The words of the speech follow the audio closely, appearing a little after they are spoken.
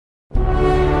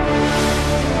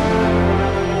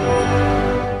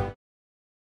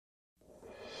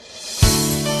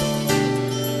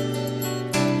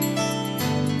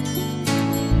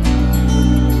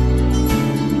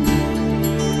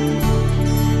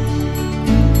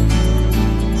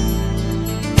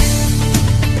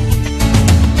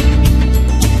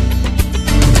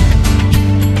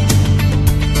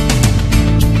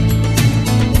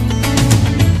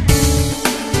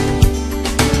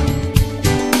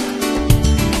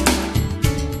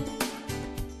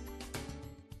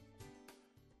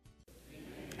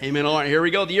Amen. All right, here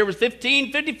we go. The year was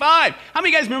 1555. How many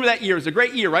of you guys remember that year? It was a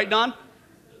great year, right, Don?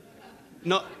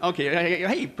 No? Okay.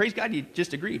 Hey, praise God, you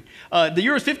just agreed. The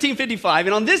year was 1555,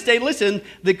 and on this day, listen,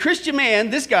 the Christian man,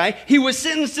 this guy, he was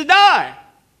sentenced to die.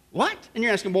 What? And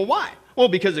you're asking, well, why? Well,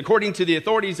 because according to the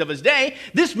authorities of his day,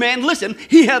 this man, listen,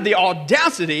 he had the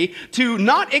audacity to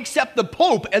not accept the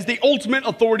Pope as the ultimate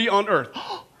authority on earth.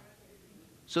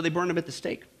 So they burned him at the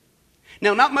stake.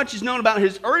 Now, not much is known about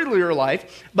his earlier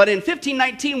life, but in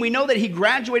 1519, we know that he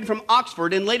graduated from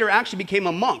Oxford and later actually became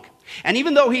a monk. And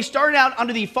even though he started out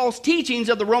under the false teachings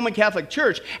of the Roman Catholic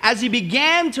Church, as he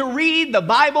began to read the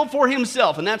Bible for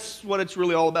himself, and that's what it's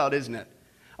really all about, isn't it?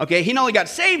 Okay, he not only got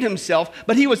saved himself,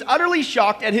 but he was utterly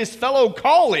shocked at his fellow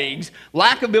colleagues'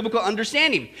 lack of biblical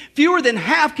understanding. Fewer than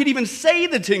half could even say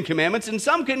the Ten Commandments, and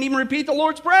some couldn't even repeat the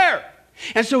Lord's Prayer.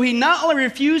 And so he not only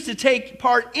refused to take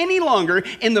part any longer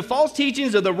in the false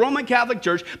teachings of the Roman Catholic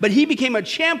Church, but he became a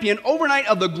champion overnight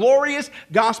of the glorious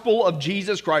gospel of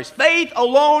Jesus Christ. Faith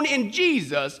alone in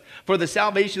Jesus for the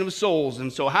salvation of souls.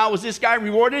 And so how was this guy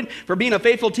rewarded for being a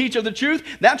faithful teacher of the truth?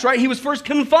 That's right, he was first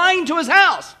confined to his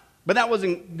house. But that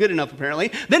wasn't good enough,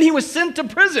 apparently. Then he was sent to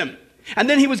prison. And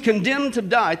then he was condemned to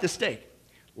die at the stake.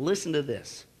 Listen to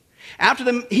this.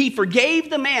 He forgave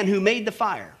the man who made the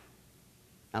fire.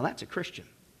 Now that's a Christian.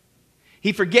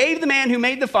 He forgave the man who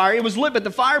made the fire. It was lit, but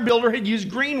the fire builder had used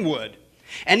green wood.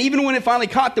 And even when it finally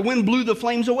caught, the wind blew the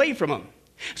flames away from him.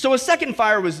 So a second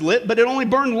fire was lit, but it only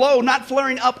burned low, not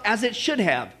flaring up as it should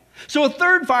have. So a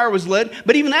third fire was lit,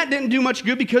 but even that didn't do much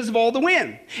good because of all the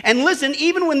wind. And listen,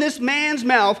 even when this man's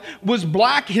mouth was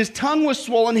black, his tongue was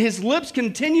swollen, his lips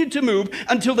continued to move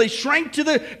until they shrank to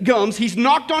the gums. He's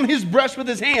knocked on his breast with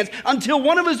his hands until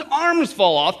one of his arms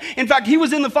fell off. In fact, he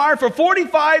was in the fire for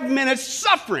 45 minutes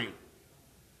suffering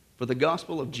for the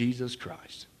gospel of Jesus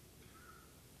Christ.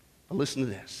 But listen to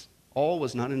this. All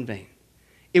was not in vain.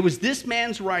 It was this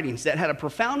man's writings that had a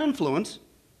profound influence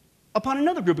upon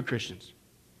another group of Christians.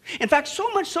 In fact, so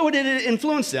much so did it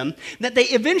influence them that they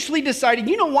eventually decided,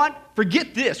 you know what?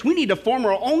 Forget this. We need to form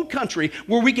our own country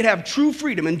where we could have true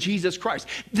freedom in Jesus Christ.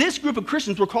 This group of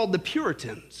Christians were called the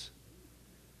Puritans.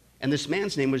 And this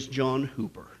man's name was John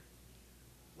Hooper.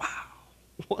 Wow.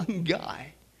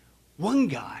 One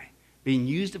guy being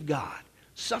used of God,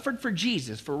 suffered for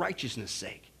Jesus for righteousness'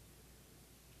 sake,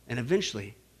 and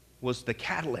eventually was the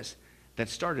catalyst that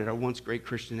started our once great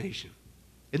Christian nation.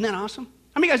 Isn't that awesome?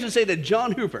 How many guys would say that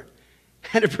John Hooper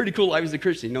had a pretty cool life as a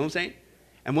Christian? You know what I'm saying?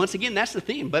 And once again, that's the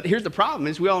theme. But here's the problem,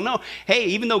 is we all know, hey,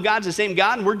 even though God's the same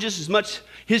God and we're just as much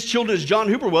his children as John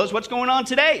Hooper was, what's going on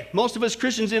today? Most of us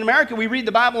Christians in America, we read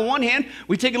the Bible in one hand,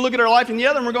 we take a look at our life in the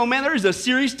other, and we're going, man, there's a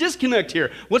serious disconnect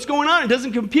here. What's going on? It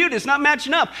doesn't compute. It's not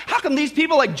matching up. How come these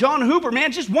people like John Hooper,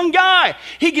 man, just one guy,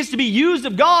 he gets to be used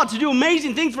of God to do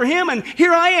amazing things for him, and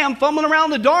here I am fumbling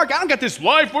around in the dark. I don't got this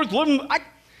life worth living.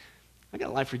 I got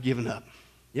a life worth giving up.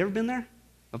 You ever been there?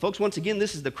 But folks, once again,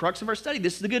 this is the crux of our study.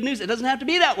 This is the good news. It doesn't have to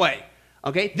be that way.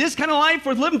 Okay? This kind of life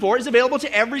worth living for is available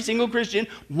to every single Christian.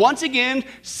 Once again,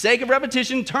 sake of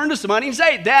repetition, turn to somebody and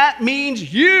say, that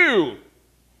means you.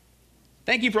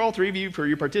 Thank you for all three of you for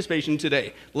your participation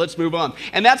today. Let's move on.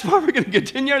 And that's why we're going to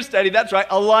continue our study. That's right,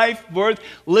 a life worth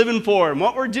living for. And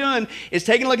what we're doing is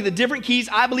taking a look at the different keys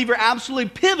I believe are absolutely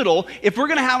pivotal if we're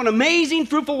going to have an amazing,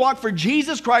 fruitful walk for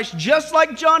Jesus Christ, just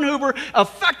like John Hooper,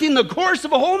 affecting the course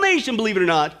of a whole nation, believe it or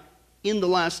not, in the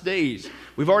last days.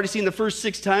 We've already seen the first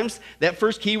 6 times that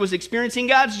first key was experiencing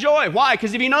God's joy. Why?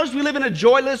 Because if you notice, we live in a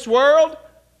joyless world.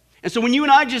 And so when you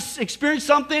and I just experience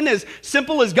something as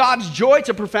simple as God's joy, it's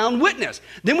a profound witness.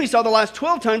 Then we saw the last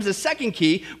 12 times the second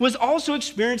key was also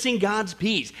experiencing God's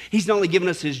peace. He's not only given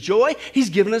us his joy, he's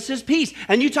given us his peace.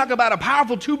 And you talk about a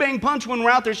powerful 2-bang punch when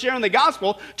we're out there sharing the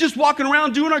gospel, just walking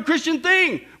around doing our Christian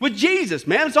thing with Jesus.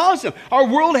 Man, it's awesome. Our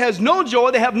world has no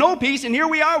joy, they have no peace, and here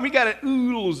we are, we got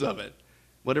oodles of it.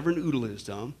 Whatever an oodle is,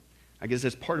 Tom. I guess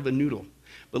that's part of a noodle.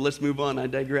 But let's move on. I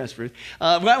digress, Ruth.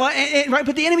 Right,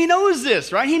 but the enemy knows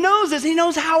this, right? He knows this. He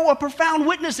knows how a profound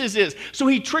witness this is. So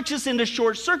he tricks us into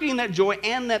short-circuiting that joy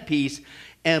and that peace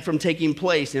from taking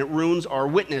place, and it ruins our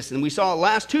witness. And we saw it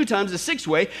last 2 times. The 6th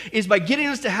way is by getting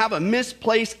us to have a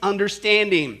misplaced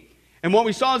understanding. And what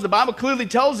we saw is the Bible clearly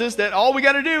tells us that all we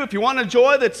got to do, if you want a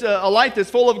joy that's a life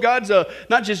that's full of God's,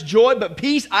 not just joy, but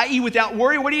peace, i.e. without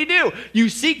worry, what do? You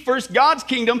seek first God's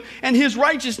kingdom and his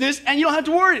righteousness, and you don't have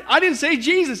to worry. I didn't say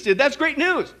Jesus did. That's great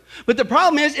news. But the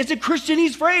problem is, it's a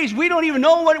Christianese phrase. We don't even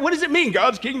know what does it mean,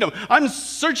 God's kingdom. I'm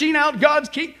searching out God's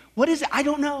kingdom. What is it? I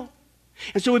don't know.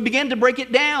 And so we began to break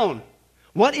it down.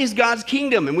 What is God's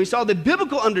kingdom? And we saw the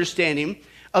biblical understanding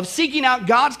of seeking out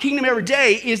God's kingdom every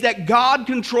day is that God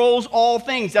controls all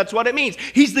things. That's what it means.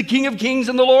 He's the King of kings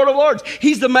and the Lord of lords.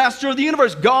 He's the master of the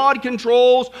universe. God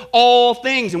controls all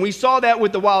things. And we saw that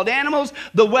with the wild animals,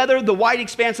 the weather, the wide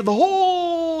expanse of the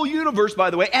whole universe, by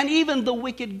the way, and even the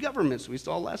wicked governments we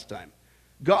saw last time.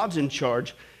 God's in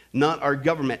charge, not our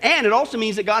government. And it also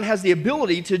means that God has the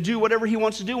ability to do whatever he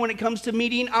wants to do when it comes to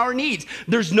meeting our needs.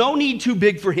 There's no need too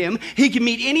big for him. He can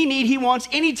meet any need he wants,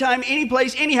 anytime, any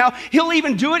place, anyhow. He'll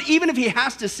even do it even if he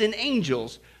has to send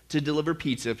angels to deliver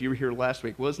pizza. If you were here last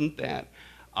week, wasn't that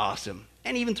awesome?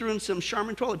 And even threw in some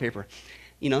Charmin toilet paper,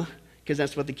 because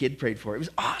that's what the kid prayed for. It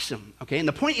was awesome, okay? And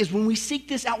the point is, when we seek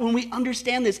this out, when we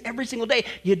understand this every single day,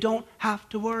 you don't have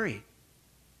to worry.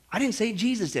 I didn't say it,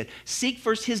 Jesus did. Seek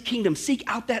first his kingdom. Seek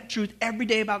out that truth every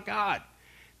day about God.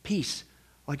 Peace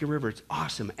like a river. It's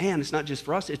awesome. And it's not just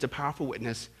for us. It's a powerful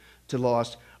witness to the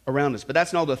lost around us. But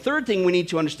that's not the third thing we need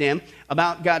to understand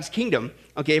about God's kingdom.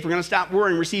 Okay, if we're going to stop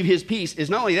worrying and receive his peace, is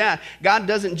not only that, God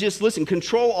doesn't just,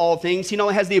 control all things. He not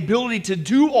only has the ability to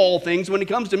do all things when it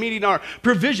comes to meeting our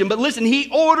provision, but listen, he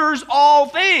orders all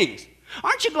things.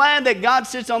 Aren't you glad that God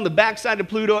sits on the backside of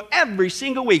Pluto every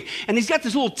single week, and he's got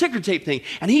this little ticker tape thing,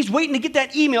 and he's waiting to get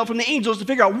that email from the angels to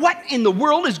figure out what in the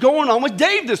world is going on with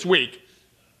Dave this week?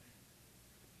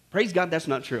 Praise God, that's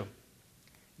not true.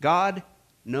 God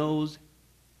knows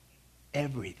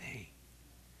everything.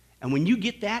 And when you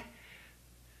get that,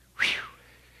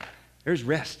 there's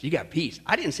rest. You got peace.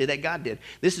 I didn't say that, God did.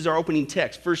 This is our opening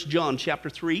text, 1 John chapter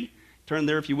 3. Turn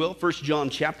there if you will, 1 John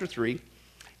chapter 3.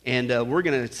 And we're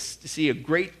going to see a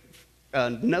great,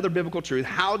 another biblical truth.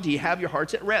 How do you have your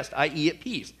hearts at rest, i.e. at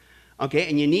peace? Okay,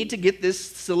 and you need to get this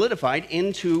solidified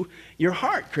into your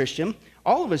heart, Christian.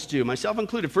 All of us do, myself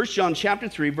included. 1 John chapter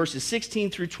 3, verses 16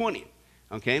 through 20.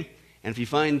 Okay, and if you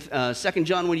find 2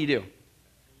 John, what do you do?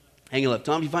 Hang a left.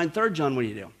 Tom, if you find 3 John, what do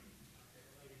you do?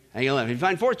 Hang a left. If you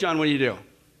find 4 John, what do you do?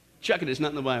 Chuck it, it's not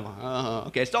in the Bible.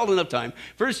 Okay, stalled enough time.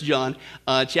 1 John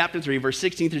chapter 3, verse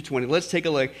 16 through 20. Let's take a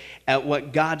look at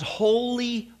what God's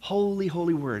holy, holy,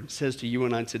 holy word says to you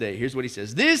and I today. Here's what he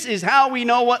says. This is how we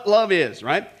know what love is,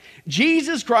 right?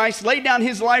 Jesus Christ laid down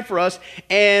his life for us,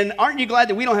 and aren't you glad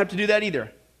that we don't have to do that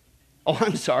either? Oh,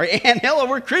 I'm sorry. And hello,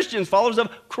 we're Christians, followers of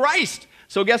Christ.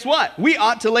 So guess what? We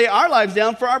ought to lay our lives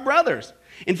down for our brothers.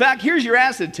 In fact, here's your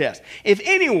acid test. If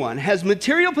anyone has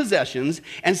material possessions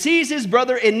and sees his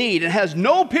brother in need and has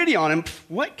no pity on him,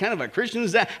 what kind of a Christian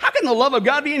is that? How can the love of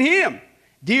God be in him?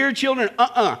 Dear children,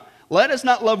 let us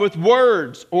not love with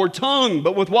words or tongue,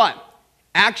 but with what?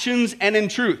 Actions and in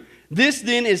truth. This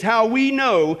then is how we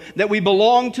know that we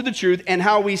belong to the truth and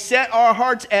how we set our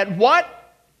hearts at what?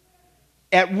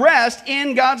 At rest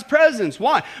in God's presence.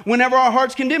 Why? Whenever our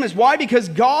hearts condemn us. Why? Because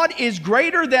God is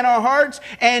greater than our hearts,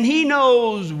 and he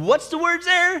knows, what's the words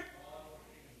there?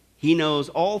 He knows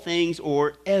all things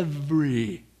or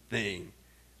everything.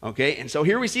 Okay, and so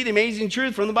here we see the amazing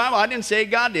truth from the Bible. I didn't say it,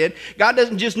 God did. God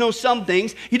doesn't just know some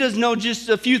things. He doesn't know just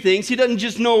a few things. He doesn't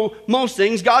just know most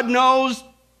things. God knows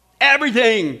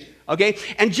everything. Okay,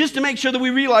 and just to make sure that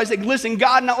we realize that, listen,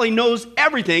 God not only knows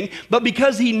everything, but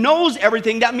because he knows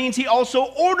everything, that means he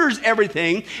also orders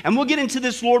everything. And we'll get into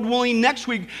this, Lord willing, next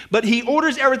week. But he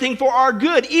orders everything for our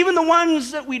good, even the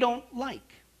ones that we don't like.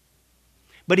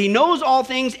 But he knows all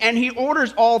things and he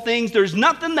orders all things. There's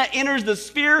nothing that enters the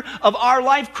sphere of our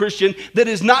life, Christian, that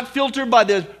is not filtered by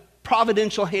the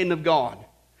providential hand of God.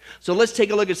 So let's take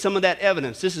a look at some of that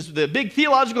evidence. This is the big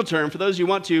theological term for those who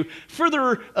want to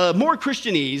further more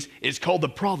Christianese. It's called the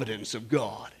providence of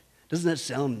God. Doesn't that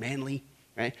sound manly?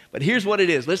 Right? But here's what it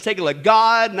is. Let's take a look.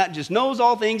 God not just knows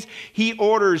all things, he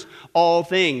orders all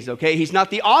things. Okay, he's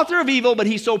not the author of evil, but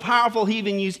he's so powerful he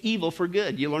even used evil for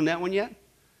good. You learned that one yet?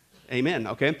 Amen.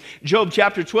 Okay. Job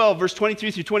chapter 12, verse 23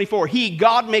 through 24.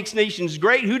 God makes nations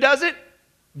great. Who does it?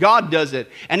 God does it,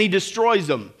 and he destroys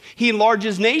them. He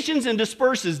enlarges nations and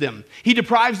disperses them. He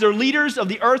deprives their leaders of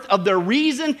the earth of their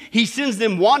reason. He sends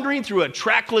them wandering through a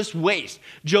trackless waste.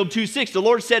 Job 2:6, the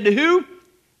Lord said to who?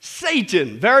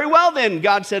 Satan. Very well then,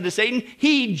 God said to Satan,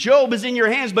 Job, is in your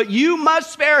hands, but you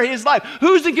must spare his life.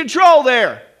 Who's in control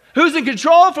there? Who's in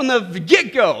control from the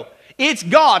get-go? It's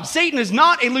God. Satan is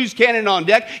not a loose cannon on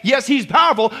deck. Yes, he's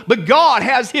powerful, but God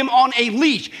has him on a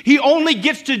leash. He only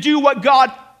gets to do what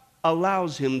God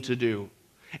allows him to do.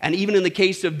 And even in the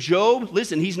case of Job,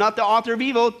 listen, he's not the author of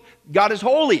evil. God is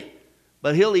holy.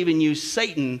 But he'll even use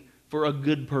Satan for a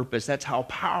good purpose. That's how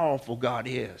powerful God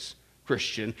is,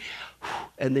 Christian.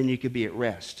 And then you could be at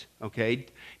rest, okay? You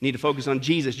need to focus on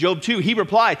Jesus. Job 2, he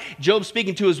replied, Job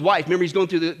speaking to his wife. Remember, he's going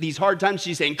through these hard times.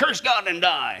 She's saying, curse God and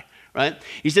die, right?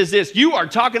 He says this, you are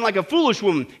talking like a foolish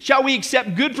woman. Shall we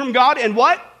accept good from God and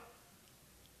what?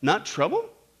 Not trouble?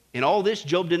 In all this,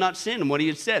 Job did not sin in what he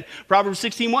had said. Proverbs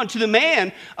 16:1, to the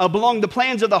man belong the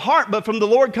plans of the heart, but from the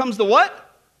Lord comes the what?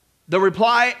 The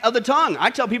reply of the tongue.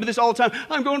 I tell people this all the time.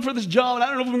 I'm going for this job, and I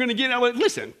don't know if I'm going to get it.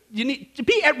 Listen, you need to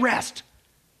be at rest.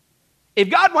 If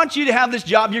God wants you to have this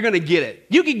job, you're going to get it.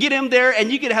 You could get him there,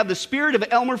 and you could have the spirit of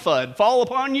Elmer Fudd fall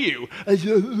upon you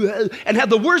and have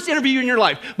the worst interview in your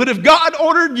life. But if God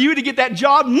ordered you to get that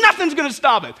job, nothing's going to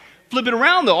stop it. Flip it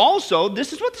around, though. Also,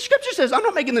 this is what the scripture says. I'm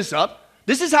not making this up.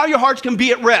 This is how your hearts can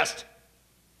be at rest.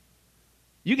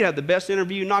 You can have the best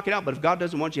interview, knock it out, but if God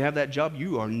doesn't want you to have that job,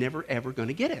 you are never, ever going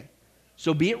to get it.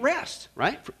 So be at rest,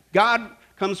 right? God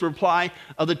comes the reply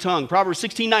of the tongue. Proverbs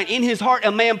 16:9, in his heart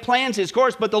a man plans his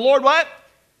course, but the Lord what?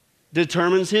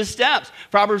 Determines his steps.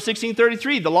 Proverbs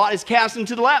 16:33, the lot is cast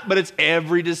into the lap, but its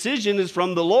every decision is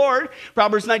from the Lord.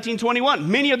 Proverbs 19:21,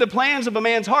 many are the plans of a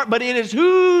man's heart, but it is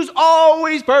whose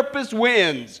always purpose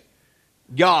wins.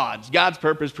 God's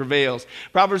purpose prevails.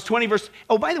 Proverbs 20 verse,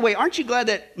 oh, by the way, aren't you glad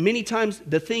that many times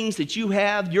the things that you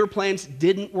have, your plans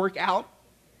didn't work out?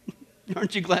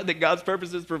 Aren't you glad that God's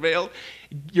purposes prevailed?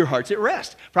 Your heart's at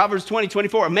rest. Proverbs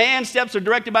 20:24, a man's steps are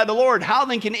directed by the Lord. How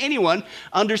then can anyone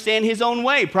understand his own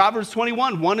way? Proverbs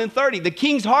 21:1-30, the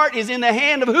king's heart is in the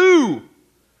hand of who?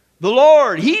 The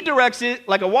Lord. He directs it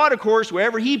like a water course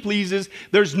wherever he pleases.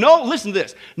 There's no, listen to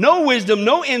this, no wisdom,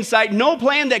 no insight, no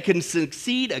plan that can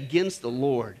succeed against the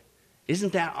Lord.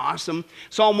 Isn't that awesome?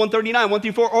 Psalm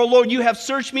 139:1-4, oh Lord, you have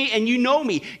searched me and you know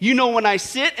me. You know when I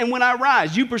sit and when I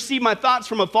rise. You perceive my thoughts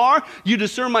from afar. You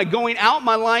discern my going out,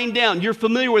 my lying down. You're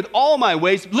familiar with all my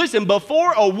ways. Listen,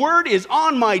 before a word is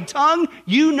on my tongue,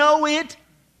 you know it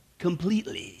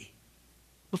completely.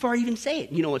 Before I even say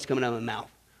it, you know what's coming out of my mouth.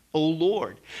 O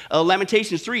Lord.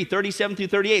 Lamentations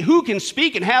 3:37-38. Who can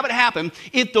speak and have it happen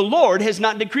if the Lord has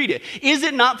not decreed it? Is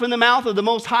it not from the mouth of the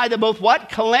Most High that both what?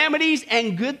 Calamities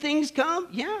and good things come?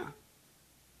 Yeah.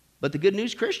 But the good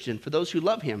news, Christian, for those who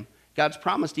love him, God's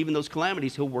promised even those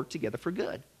calamities, he'll work together for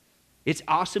good. It's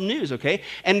awesome news, okay?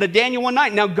 And the Daniel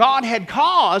 1:9. Now God had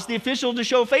caused the official to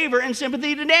show favor and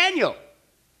sympathy to Daniel.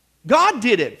 God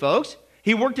did it, folks.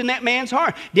 He worked in that man's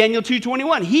heart. Daniel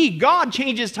 2:21, God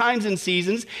changes times and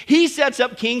seasons. He sets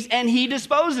up kings and he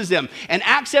disposes them. And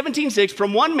Acts 17:6,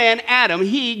 from one man, Adam,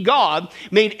 God,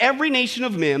 made every nation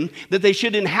of men that they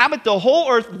should inhabit the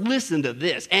whole earth. Listen to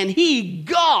this. And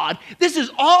God, this is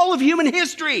all of human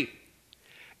history.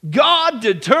 God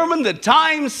determined the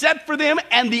time set for them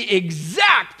and the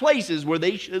exact places where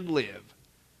they should live.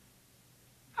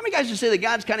 How many guys would say that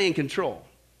God's kind of in control?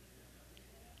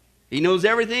 He knows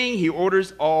everything. He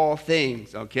orders all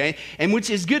things, okay? And which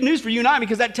is good news for you and I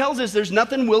because that tells us there's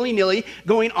nothing willy-nilly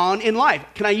going on in life.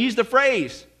 Can I use the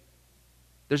phrase?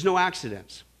 There's no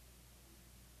accidents.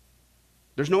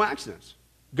 There's no accidents.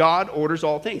 God orders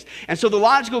all things. And so the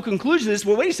logical conclusion is,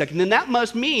 well, wait a second, then that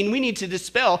must mean we need to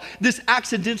dispel this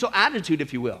accidental attitude,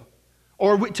 if you will.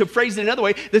 Or to phrase it another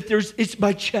way, that it's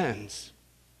by chance,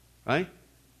 right?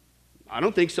 I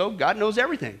don't think so. God knows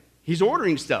everything. He's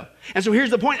ordering stuff. And so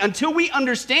here's the point. Until we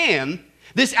understand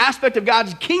this aspect of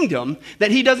God's kingdom,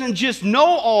 that he doesn't just know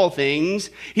all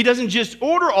things, he doesn't just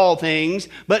order all things,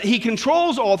 but he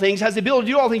controls all things, has the ability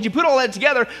to do all things. You put all that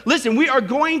together, listen, we are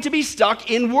going to be stuck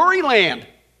in worry land.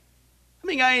 How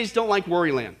many guys don't like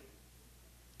worry land?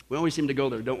 We always seem to go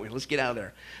there, don't we? Let's get out of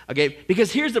there. Okay,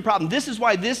 because here's the problem. This is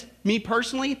why me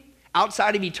personally,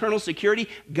 outside of eternal security,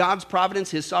 God's providence,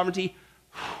 his sovereignty,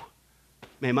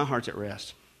 man, my heart's at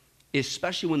rest.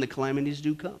 Especially when the calamities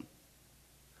do come.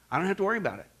 I don't have to worry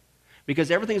about it.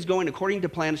 Because everything's going according to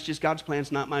plan. It's just God's plan.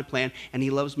 It's not my plan. And he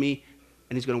loves me,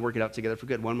 and he's going to work it out together for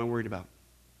good. What am I worried about?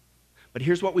 But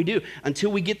here's what we do.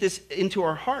 Until we get this into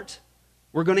our heart,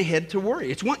 we're going to head to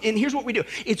worry. And here's what we do.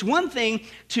 It's one thing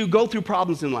to go through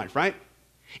problems in life, right?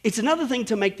 It's another thing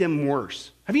to make them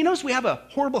worse. Have you noticed we have a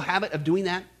horrible habit of doing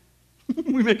that?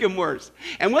 We make them worse.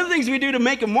 And one of the things we do to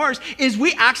make them worse is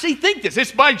we actually think this.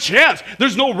 It's by chance.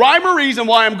 There's no rhyme or reason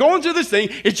why I'm going through this thing.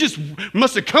 It just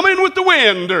must have come in with the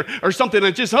wind or something.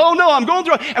 It's just, oh no, I'm going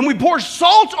through it. And we pour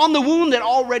salt on the wound that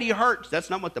already hurts. That's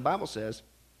not what the Bible says.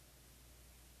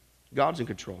 God's in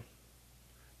control.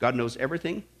 God knows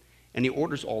everything, and he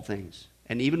orders all things.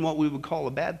 And even what we would call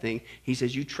a bad thing, he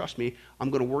says, you trust me, I'm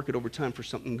going to work it over time for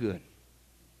something good.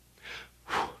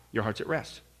 Your heart's at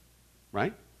rest,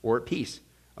 right? Or at peace,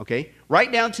 okay?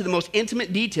 Right down to the most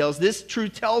intimate details, this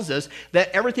truth tells us that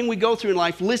everything we go through in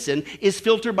life, listen, is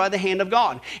filtered by the hand of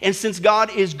God. And since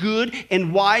God is good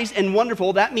and wise and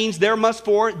wonderful, that means there must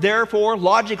therefore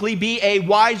logically be a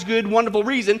wise, good, wonderful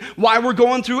reason why we're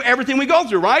going through everything we go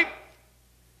through, right?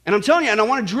 And I'm telling you, and I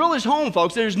want to drill this home,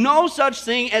 folks, there's no such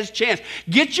thing as chance.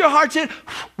 Get your hearts at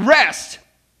rest.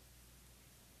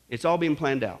 It's all being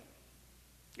planned out.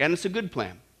 And it's a good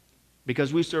plan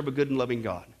because we serve a good and loving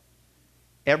God.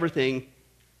 Everything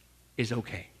is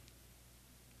okay.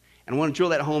 And I want to drill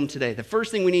that home today. The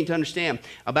first thing we need to understand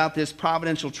about this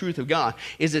providential truth of God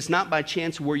is it's not by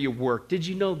chance where you work. Did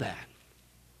you know that?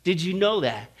 Did you know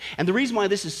that? And the reason why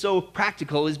this is so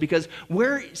practical is because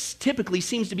where typically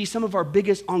seems to be some of our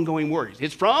biggest ongoing worries.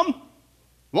 It's from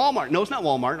Walmart. No, it's not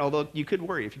Walmart, although you could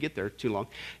worry if you get there too long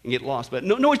and get lost. But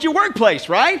no, it's your workplace,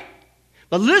 right?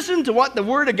 But listen to what the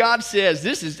Word of God says.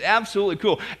 This is absolutely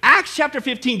cool. Acts chapter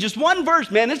 15, just one verse,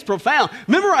 man, it's profound.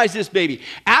 Memorize this, baby.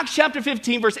 Acts chapter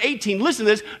 15, verse 18. Listen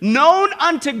to this. Known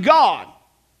unto God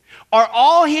are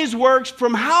all his works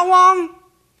from how long?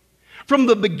 From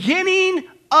the beginning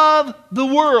of the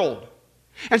world.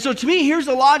 And so to me, here's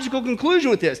the logical conclusion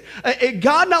with this.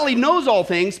 God not only knows all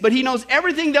things, but he knows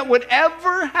everything that would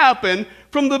ever happen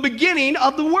from the beginning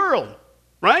of the world,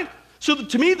 right? So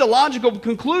to me, the logical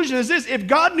conclusion is this. If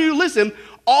God knew, listen,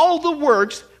 all the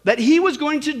works that he was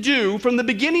going to do from the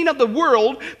beginning of the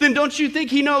world, then don't you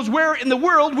think he knows where in the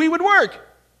world we would work?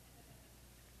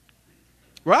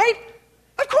 Right?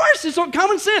 Of course, it's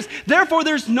common sense. Therefore,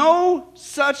 there's no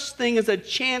such thing as a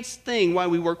chance thing why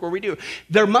we work where we do.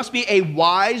 There must be a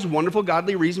wise, wonderful,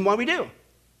 godly reason why we do.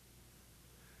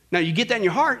 Now, you get that in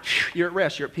your heart, you're at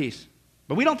rest, you're at peace.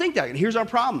 But we don't think that, and here's our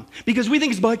problem. Because we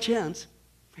think it's by chance.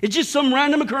 It's just some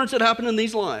random occurrence that happened in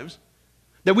these lives.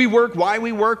 That we work, why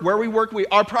we work, where we work,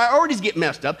 our priorities get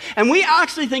messed up. And we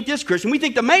actually think this, Christian, we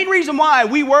think the main reason why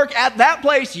we work at that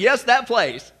place, yes, that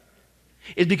place,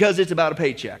 is because it's about a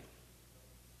paycheck.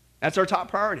 That's our top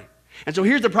priority. And so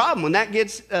here's the problem. When that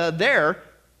gets there,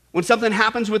 when something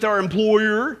happens with our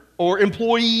employer or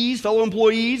employees, fellow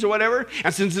employees or whatever,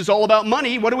 and since it's all about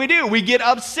money, what do? We get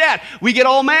upset. We get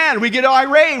all mad. We get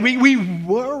irate. We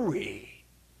worry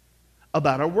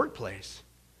about our workplace.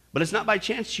 But it's not by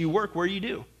chance you work where you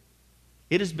do.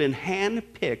 It has been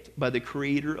handpicked by the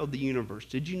creator of the universe.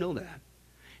 Did you know that?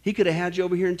 He could have had you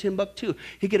over here in Timbuktu.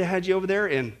 He could have had you over there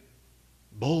in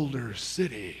Boulder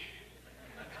City.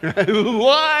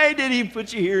 Why did he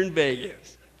put you here in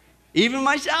Vegas? Even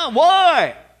myself,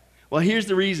 why? Well, here's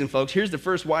the reason, folks. Here's the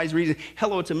first wise reason.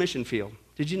 Hello, it's a mission field.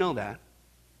 Did you know that?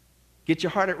 Get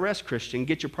your heart at rest, Christian.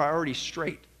 Get your priorities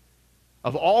straight.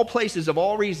 Of all places, of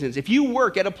all reasons, if you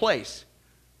work at a place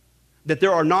that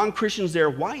there are non-Christians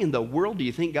there, why in the world do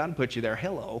you think God put you there?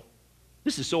 Hello.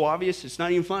 This is so obvious, it's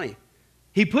not even funny.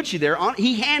 He put you there.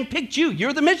 He handpicked you.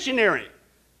 You're the missionary.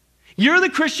 You're the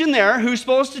Christian there who's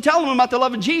supposed to tell them about the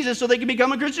love of Jesus so they can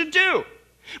become a Christian too.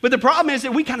 But the problem is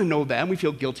that we kind of know that, and we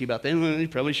feel guilty about that. Well, you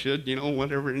probably should,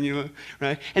 whatever,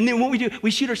 right? And then what we do,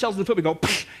 we shoot ourselves in the foot. We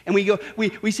go,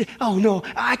 and we say, oh, no,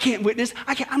 I can't witness.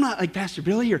 I'm not like Pastor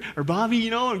Billy or Bobby,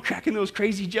 and cracking those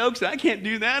crazy jokes. I can't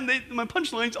do that. My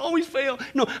punchlines always fail.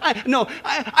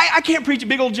 I can't preach a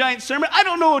big old giant sermon. I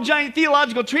don't know a giant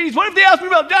theological treatise. What if they ask me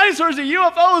about dinosaurs or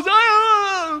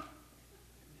UFOs?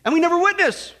 And we never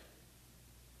witness.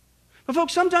 But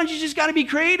folks, sometimes you just got to be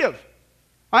creative.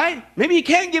 Right? Maybe you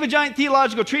can't give a giant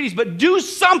theological treatise, but do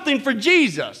something for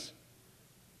Jesus.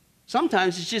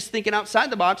 Sometimes it's just thinking outside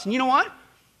the box. And you know what?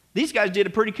 These guys did a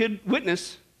pretty good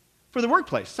witness for the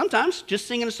workplace. Sometimes just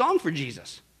singing a song for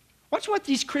Jesus. Watch what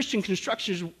these Christian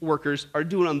construction workers are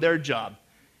doing on their job.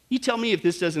 You tell me if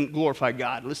this doesn't glorify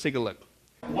God. Let's take a look.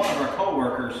 One of our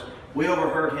co-workers, we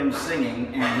overheard him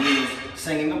singing, and he was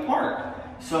singing a part.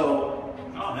 So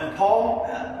Paul,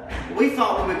 we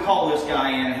thought we would call this guy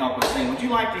in and help us sing. Would you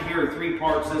like to hear 3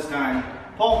 parts this time?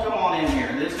 Paul, come on in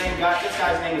here. This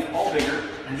guy's name is Paul Bigger.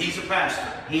 And he's a pastor.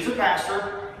 He's a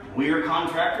pastor. We are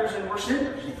contractors and we're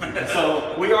singers.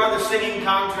 So we are the singing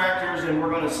contractors, and we're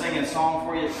going to sing a song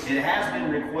for you. It has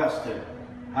been requested.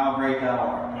 How great thou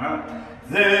art. All right.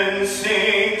 Then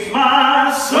sings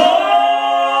my soul,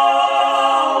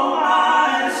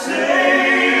 my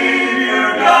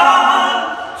Savior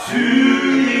God, to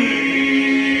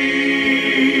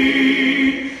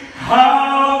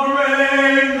how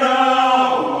great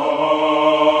thou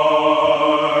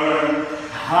art,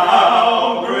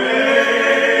 how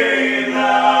great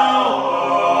thou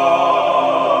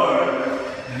art.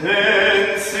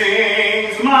 Then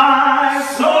sings my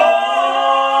soul,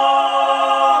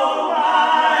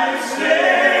 my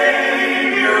Savior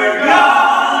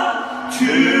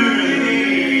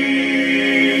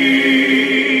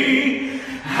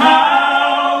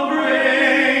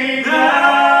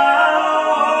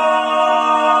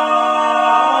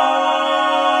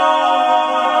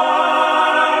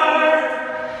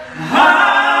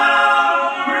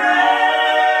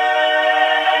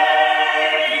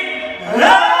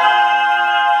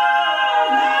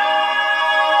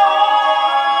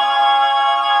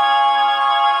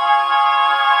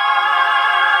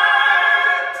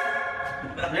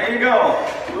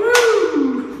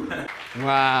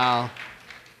Wow.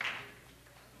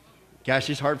 Gosh,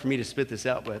 it's hard for me to spit this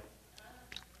out, but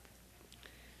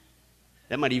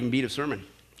that might even beat a sermon.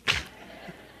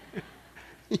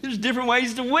 There's different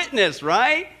ways to witness,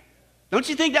 right? Don't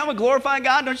you think that would glorify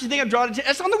God? Don't you think I'd draw attention?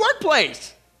 That's on the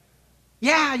workplace.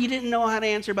 Yeah, you didn't know how to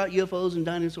answer about UFOs and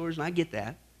dinosaurs, and I get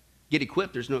that. Get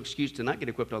equipped. There's no excuse to not get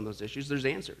equipped on those issues. There's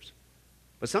answers.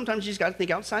 But sometimes you just got to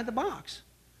think outside the box.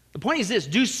 The point is this: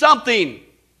 do something.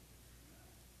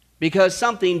 Because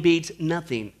something beats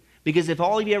nothing. Because if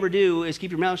all you ever do is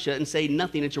keep your mouth shut and say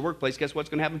nothing at your workplace, guess what's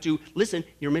going to happen to, listen,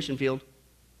 your mission field?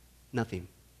 Nothing.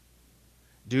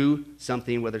 Do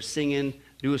something, whether it's singing,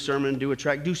 do a sermon, do a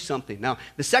track, do something. Now,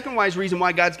 the second wise reason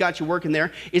why God's got you working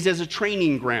there is as a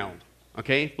training ground.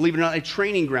 Okay? Believe it or not, a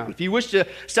training ground. If you wish to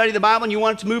study the Bible and you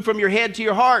want it to move from your head to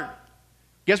your heart,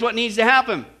 guess what needs to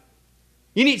happen?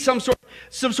 You need some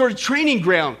sort of training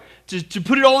ground to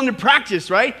put it all into practice,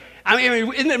 right? I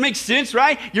mean, isn't that make sense,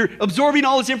 right? You're absorbing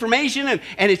all this information,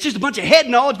 and it's just a bunch of head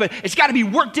knowledge, but it's got to be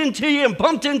worked into you and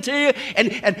pumped into you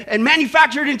and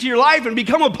manufactured into your life and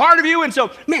become a part of you. And so,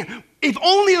 man, if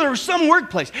only there was some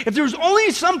workplace, if there was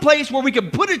only some place where we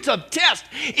could put it to test,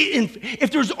 if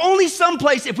there was only some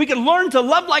place, if we could learn to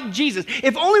love like Jesus,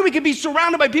 if only we could be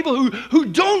surrounded by people who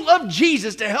don't love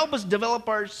Jesus to help us develop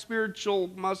our spiritual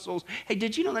muscles. Hey,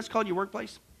 did you know that's called your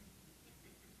workplace?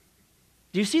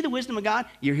 Do you see the wisdom of God?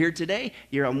 You're here today.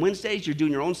 You're on Wednesdays. You're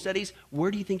doing your own studies.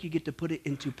 Where do you think you get to put it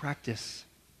into practice?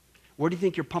 Where do you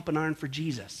think you're pumping iron for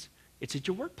Jesus? It's at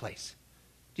your workplace.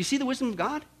 Do you see the wisdom of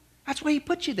God? That's why he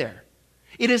put you there.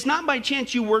 It is not by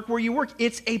chance you work where you work.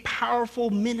 It's a powerful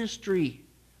ministry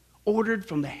ordered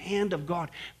from the hand of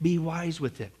God. Be wise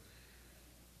with it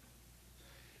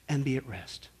and be at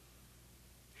rest.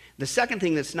 The second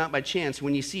thing that's not by chance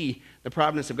when you see the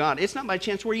providence of God, it's not by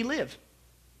chance where you live.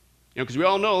 You know, because we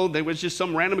all know there was just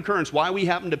some random occurrence why we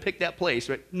happened to pick that place,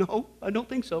 right? No, I don't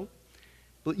think so.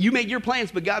 But you made your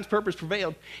plans, but God's purpose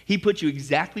prevailed. He put you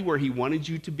exactly where he wanted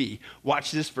you to be.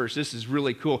 Watch this verse. This is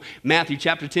really cool. Matthew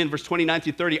chapter 10, verse 29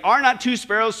 through 30. Are not 2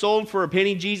 sparrows sold for a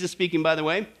penny? Jesus speaking, by the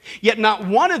way. Yet not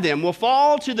one of them will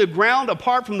fall to the ground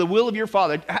apart from the will of your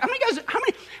Father. How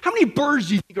many birds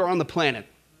do you think are on the planet?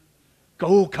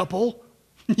 Go, couple.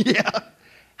 Yeah.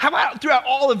 How about throughout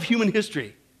all of human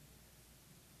history?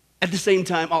 At the same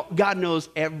time, God knows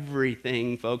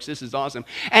everything, folks. This is awesome.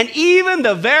 And even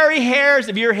the very hairs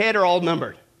of your head are all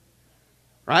numbered.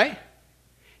 Right?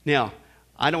 Now,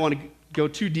 I don't want to go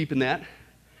too deep in that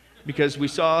because we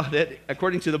saw that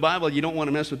according to the Bible, you don't want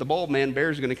to mess with the bald man.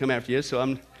 Bears are going to come after you. So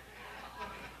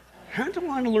I don't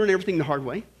want to learn everything the hard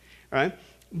way. All right?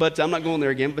 But I'm not going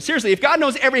there again. But seriously, if God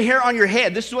knows every hair on your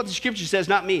head, this is what the scripture says,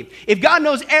 not me. If God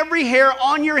knows every hair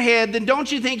on your head, then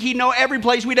don't you think he'd know every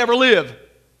place we'd ever live?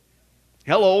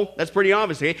 Hello, that's pretty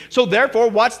obvious. Okay? So therefore,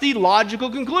 what's the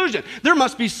logical conclusion? There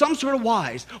must be some sort of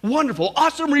wise, wonderful,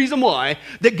 awesome reason why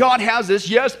that God has us,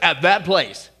 yes, at that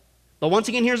place. But once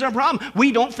again, here's our problem.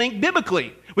 We don't think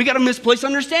biblically. We got a misplaced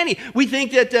understanding. We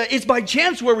think that it's by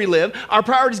chance where we live. Our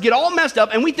priorities get all messed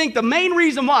up, and we think the main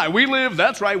reason why we live,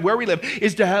 that's right, where we live,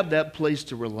 is to have that place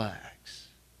to relax.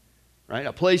 Right?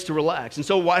 A place to relax. And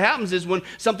so what happens is when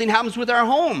something happens with our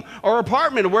home or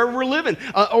apartment or wherever we're living,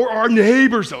 or our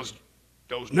neighbors,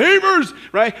 those neighbors,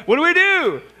 right? What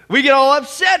do? We get all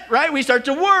upset, right? We start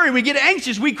to worry. We get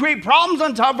anxious. We create problems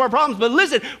on top of our problems. But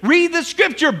listen, read the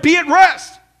scripture. Be at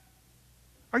rest.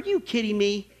 Are you kidding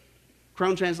me?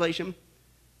 Crown translation.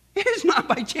 It is not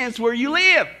by chance where you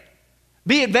live.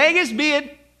 Be it Vegas, be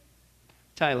it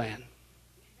Thailand.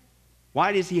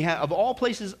 Why does he have, of all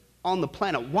places on the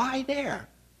planet, why there?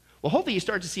 Well, hopefully you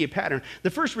start to see a pattern. The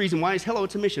first reason why is, hello,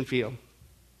 it's a mission field.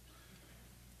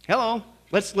 Hello.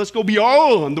 Let's go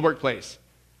beyond the workplace.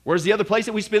 Where's the other place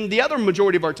that we spend the other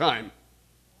majority of our time?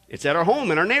 It's at our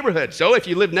home, in our neighborhood. So if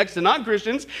you live next to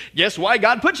non-Christians, guess why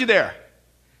God put you there?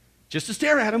 Just to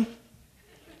stare at them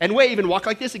and wave and walk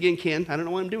like this again, Ken. I don't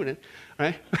know why I'm doing it,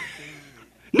 right?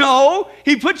 No,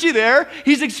 he put you there.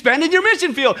 He's expanding your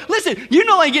mission field. Listen, you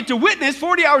not only get to witness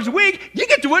 40 hours a week, you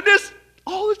get to witness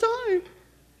all the time.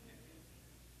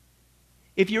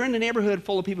 If you're in a neighborhood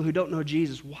full of people who don't know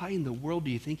Jesus, why in the world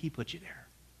do you think he put you there?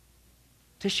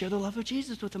 To share the love of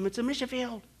Jesus with them. It's a mission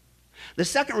field. The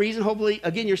second reason, hopefully,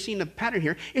 again, you're seeing the pattern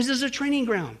here, is there's a training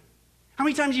ground. How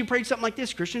many times have you prayed something like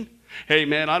this, Christian? Hey,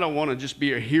 man, I don't want to just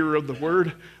be a hearer of the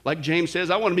word. Like James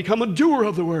says, I want to become a doer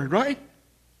of the word, right?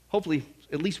 Hopefully,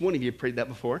 at least one of you have prayed that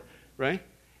before, right?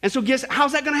 And so guess,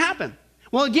 how's that going to happen?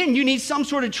 Well, again, you need some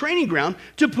sort of training ground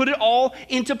to put it all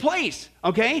into place,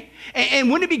 okay? And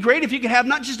wouldn't it be great if you could have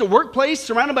not just a workplace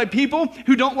surrounded by people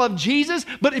who don't love Jesus,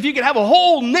 but if you could have a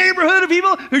whole neighborhood of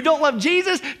people who don't love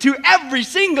Jesus to every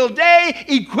single day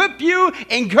equip you,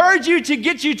 encourage you to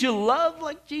get you to love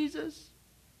like Jesus?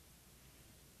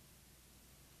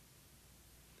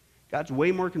 God's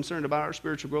way more concerned about our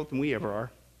spiritual growth than we ever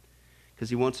are, because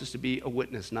he wants us to be a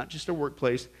witness, not just a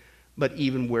workplace, but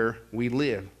even where we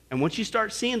live. And once you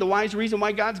start seeing the wise reason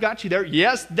why God's got you there,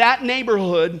 yes, that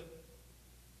neighborhood,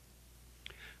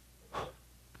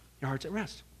 your heart's at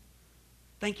rest.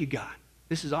 Thank you, God.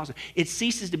 This is awesome. It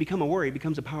ceases to become a worry. It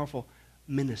becomes a powerful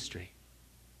ministry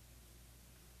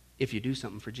if you do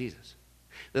something for Jesus.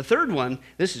 The third one,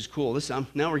 this is cool.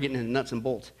 Now we're getting into nuts and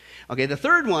bolts. Okay, the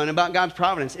third one about God's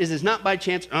providence is it's not by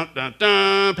chance.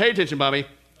 Pay attention, Bobby.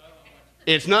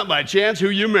 It's not by chance who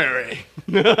you marry.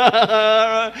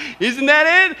 Isn't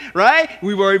that it? Right?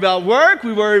 We worry about work.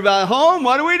 We worry about home.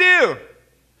 What do?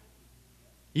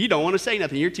 You don't want to say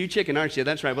nothing. You're too chicken, aren't you?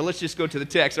 That's right. But let's just go to the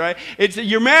text, all right? It's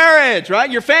your marriage, right?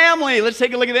 Your family. Let's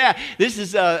take a look at that. This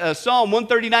is Psalm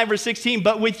 139, verse 16.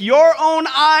 But with your own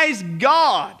eyes,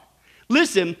 God.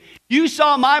 Listen, you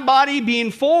saw my body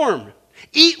being formed.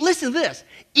 Listen to this.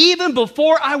 Even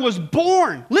before I was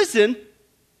born. Listen.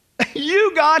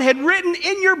 You, God, had written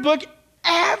in your book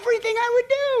everything I would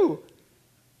do.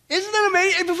 Isn't that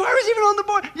amazing? Before I was even on the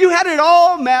board, you had it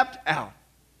all mapped out.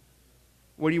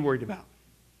 What are you worried about?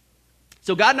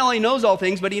 So God not only knows all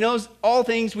things, but he knows all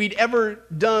things we'd ever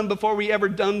done before we ever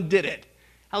did it.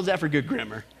 How's that for good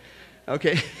grammar?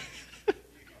 Okay.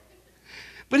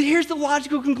 But here's the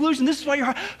logical conclusion. This is why your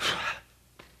heart,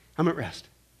 I'm at rest.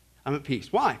 I'm at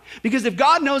peace. Why? Because if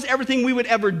God knows everything we would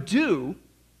ever do,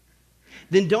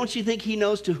 then don't you think he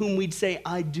knows to whom we'd say,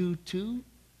 I do too?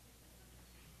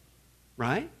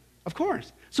 Right? Of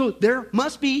course. So there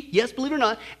must be, yes, believe it or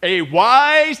not, a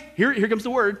wise, here comes the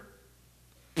word.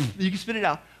 You can spit it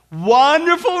out.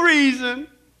 Wonderful reason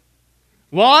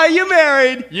why you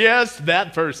married, yes,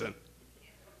 that person.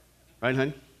 Right,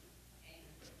 honey?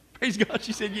 Praise God,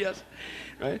 she said yes.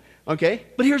 Right? Okay,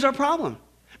 but here's our problem.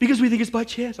 Because we think it's by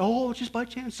chance. Oh, it's just by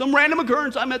chance. Some random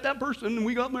occurrence, I met that person and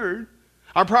we got married.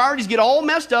 Our priorities get all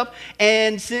messed up,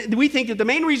 and we think that the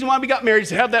main reason why we got married is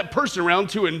to have that person around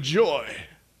to enjoy,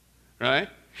 right?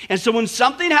 And so when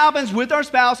something happens with our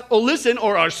spouse,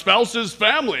 or our spouse's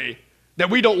family that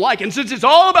we don't like, and since it's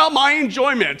all about my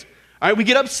enjoyment, all right, we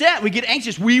get upset, we get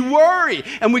anxious, we worry,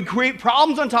 and we create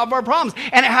problems on top of our problems.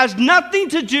 And it has nothing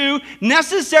to do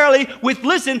necessarily with,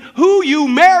 who you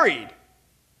married.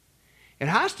 It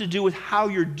has to do with how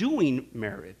you're doing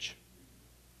marriage.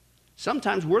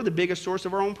 Sometimes we're the biggest source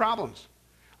of our own problems.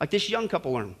 Like this young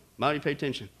couple learned. Bobby, pay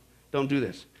attention. Don't do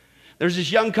this. There's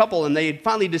this young couple, and they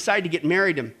finally decided to get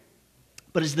married.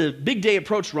 But as the big day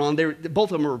approached, Ron,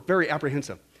 both of them were very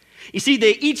apprehensive. You see,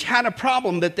 they each had a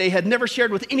problem that they had never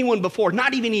shared with anyone before,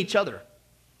 not even each other.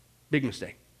 Big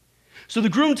mistake. So the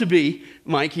groom-to-be,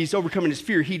 Mike, he's overcoming his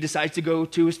fear. He decides to go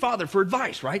to his father for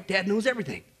advice, right? Dad knows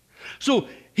everything. So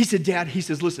he said, Dad, he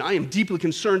says, listen, I am deeply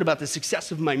concerned about the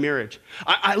success of my marriage.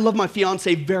 I love my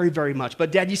fiance very, very much.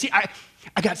 But Dad, you see, I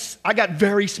got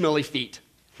very smelly feet.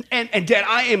 And Dad,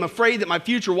 I am afraid that my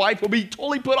future wife will be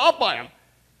totally put off by him.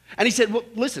 And he said, well,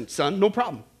 listen, son, no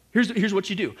problem. Here's what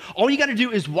you do. All you got to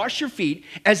do is wash your feet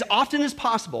as often as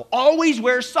possible. Always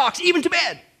wear socks, even to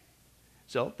bed.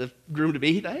 So the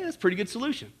groom-to-be, he thought, hey, that's a pretty good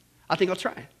solution. I think I'll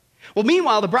try it. Well,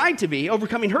 meanwhile, the bride-to-be,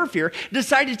 overcoming her fear,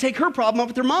 decided to take her problem up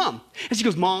with her mom. And she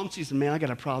goes, Mom, she says, man, I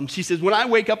got a problem. She says, when I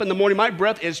wake up in the morning, my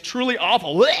breath is truly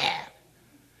awful. And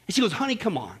she goes, honey,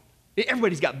 come on.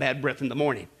 Everybody's got bad breath in the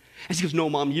morning. And she goes, no,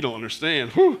 Mom, you don't understand.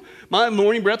 Whew, my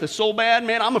morning breath is so bad,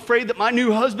 man, I'm afraid that my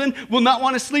new husband will not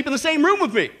want to sleep in the same room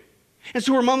with me. And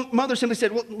so her mother simply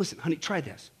said, well, listen, honey, try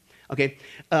this. Okay,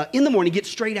 in the morning, get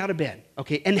straight out of bed,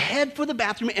 okay, and head for the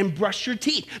bathroom and brush your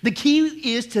teeth. The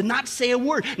key is to not say a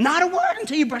word, not a word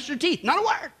until you brush your teeth, not a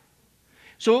word.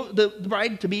 So the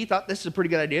bride-to-be thought this is a pretty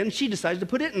good idea, and she decided to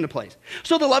put it into place.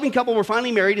 So the loving couple were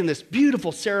finally married in this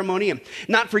beautiful ceremony, and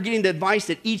not forgetting the advice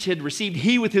that each had received,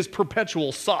 he with his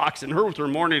perpetual socks and her with her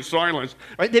morning silence.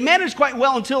 Right? They managed quite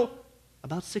well until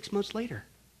about 6 months later.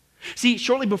 See,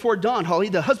 shortly before dawn, Holly,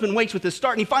 the husband wakes with a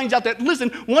start, and he finds out that,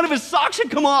 one of his socks had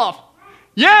come off.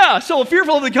 Yeah, so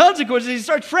fearful of the consequences, he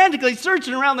starts frantically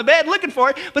searching around the bed looking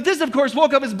for it. But this, of course,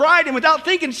 woke up his bride, and without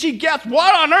thinking, she gasped,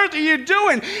 what on earth are you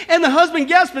doing? And the husband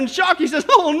gasped in shock. He says,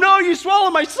 oh, no, you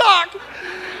swallowed my sock.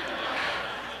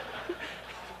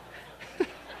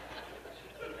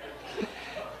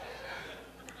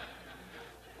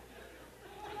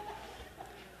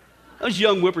 Those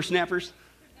young whippersnappers.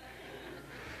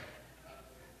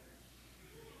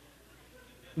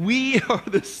 We are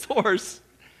the source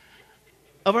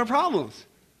of our problems.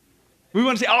 We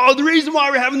want to say, oh, the reason why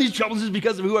we're having these troubles is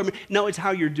because of who I'm. No, it's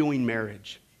how you're doing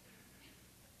marriage.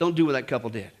 Don't do what that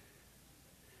couple did.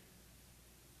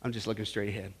 I'm just looking straight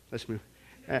ahead. Let's move.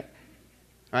 All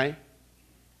right?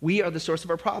 We are the source of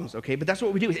our problems, okay? But that's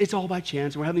what we do. It's all by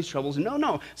chance. We're having these troubles.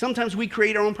 No. Sometimes we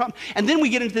create our own problem. And then we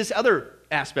get into this other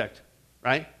aspect,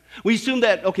 right? We assume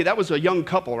that, okay, that was a young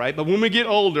couple, right? But when we get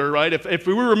older, right, if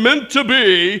we were meant to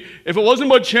be, if it wasn't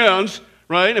by chance,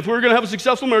 right, if we're going to have a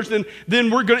successful marriage, then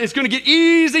it's going to get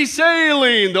easy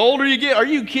sailing the older you get. Are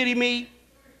you kidding me?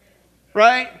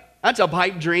 Right? That's a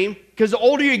pipe dream. Because the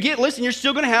older you get, listen, you're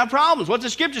still going to have problems. What's the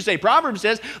scripture say? Proverbs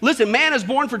says, listen, man is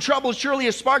born for trouble, surely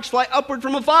as sparks fly upward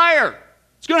from a fire.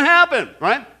 It's going to happen,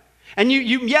 right? And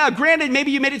yeah, granted,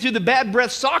 maybe you made it through the bad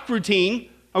breath sock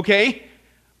routine, okay?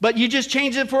 But you just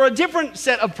change it for a different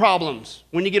set of problems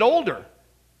when you get older,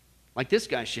 like this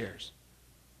guy shares.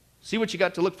 See what you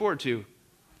got to look forward to,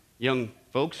 young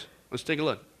folks. Let's take a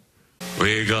look.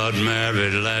 We got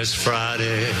married last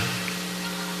Friday.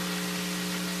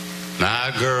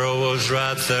 My girl was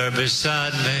right there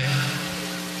beside me.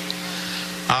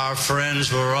 Our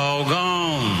friends were all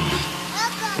gone.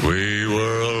 We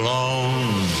were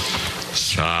alone,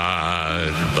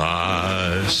 side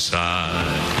by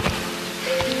side.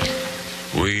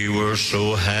 We were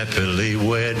so happily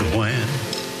wed when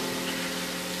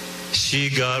she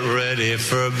got ready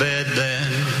for bed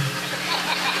then.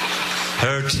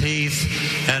 Her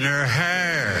teeth and her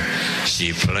hair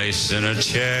she placed in a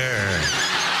chair,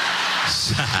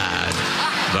 side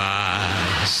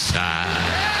by side.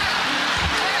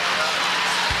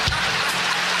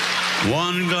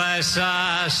 One glass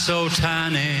eye so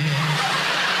tiny,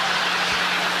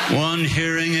 one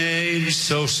hearing aid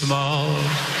so small.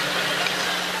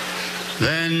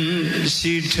 Then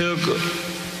she took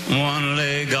one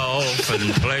leg off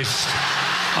and placed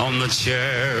on the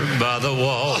chair by the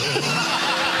wall.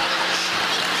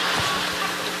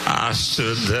 I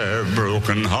stood there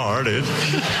broken-hearted.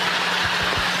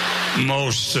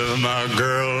 Most of my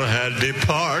girl had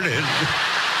departed.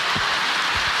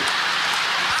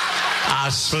 I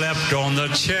slept on the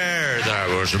chair.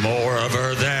 There was more of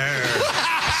her there.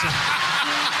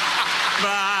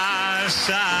 By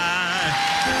side.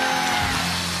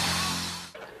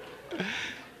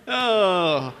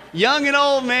 Oh, young and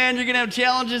old, man, you're going to have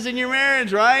challenges in your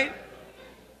marriage, right?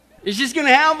 It's just going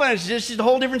to happen. It's just a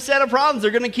whole different set of problems.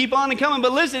 They're going to keep on and coming.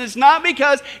 But listen, it's not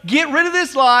because, get rid of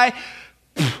this lie,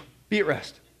 be at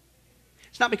rest.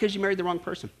 It's not because you married the wrong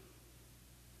person.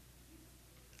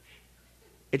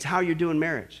 It's how you're doing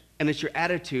marriage. And it's your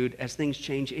attitude as things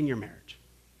change in your marriage.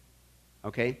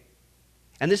 Okay?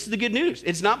 And this is the good news.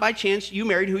 It's not by chance you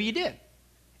married who you did.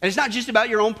 And it's not just about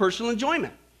your own personal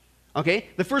enjoyment. Okay?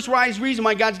 The first wise reason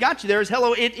why God's got you there is,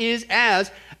 hello, it is as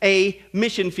a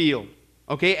mission field.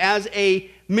 Okay? As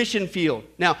a mission field.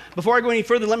 Now, before I go any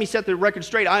further, let me set the record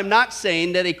straight. I'm not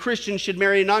saying that a Christian should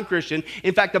marry a non-Christian.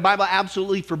 In fact, the Bible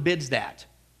absolutely forbids that.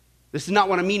 This is not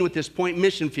what I mean with this point,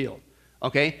 mission field.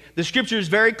 Okay? The scripture is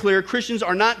very clear. Christians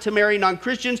are not to marry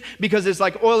non-Christians because it's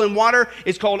like oil and water.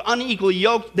 It's called unequally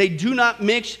yoked. They do not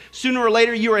mix. Sooner or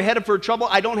later, you are headed for trouble.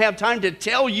 I don't have time to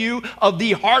tell you of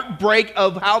the heartbreak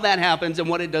of how that happens and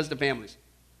what it does to families.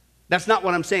 That's not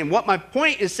what I'm saying. What my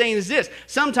point is saying is this.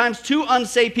 Sometimes two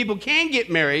unsaved people can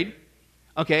get married.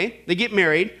 Okay? They get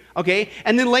married. Okay?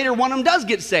 And then later one of them does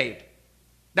get saved.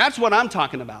 That's what I'm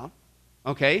talking about.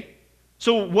 Okay?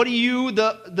 So what are you,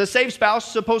 the saved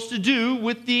spouse, supposed to do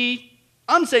with the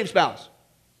unsaved spouse?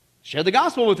 Share the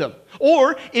gospel with them.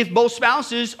 Or if both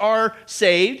spouses are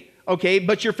saved, okay,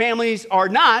 but your families are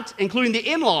not, including the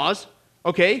in-laws,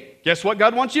 okay, guess what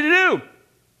God wants you to do?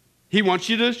 He wants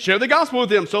you to share the gospel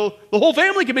with them so the whole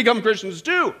family can become Christians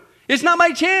too. It's not by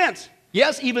chance.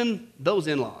 Yes, even those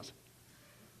in-laws.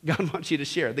 God wants you to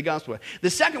share the gospel.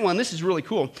 The second one, this is really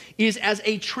cool, is as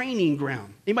a training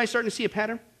ground. Anybody starting to see a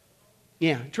pattern?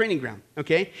 Yeah, training ground,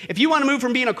 okay? If you want to move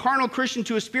from being a carnal Christian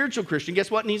to a spiritual Christian, guess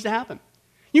what needs to happen?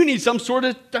 You need some sort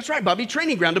of, that's right, Bobby,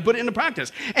 training ground to put it into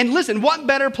practice. And listen, what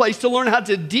better place to learn how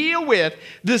to deal with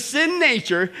the sin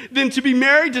nature than to be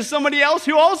married to somebody else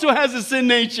who also has a sin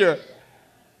nature?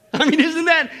 I mean, isn't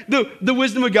that the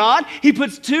wisdom of God? He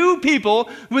puts two people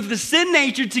with the sin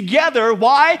nature together.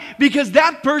 Why? Because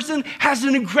that person has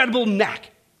an incredible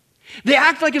knack. They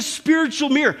act like a spiritual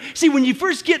mirror. See, when you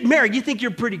first get married, you think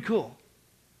you're pretty cool.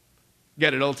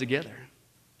 Got it all together.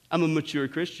 I'm a mature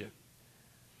Christian,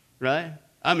 right?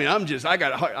 I mean,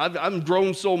 I'm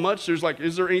grown so much, there's like,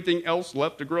 is there anything else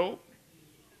left to grow?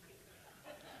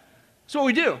 That's what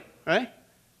we do, right?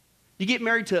 You get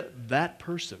married to that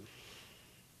person.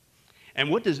 And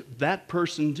what does that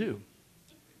person do?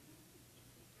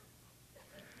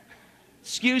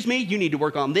 Excuse me, you need to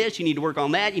work on this, you need to work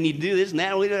on that, you need to do this and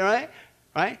that, right?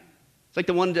 Right? It's like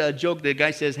the one joke the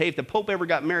guy says, hey, if the Pope ever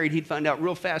got married, he'd find out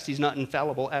real fast he's not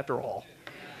infallible after all.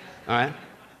 All right?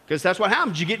 Because that's what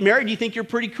happens. You get married, you think you're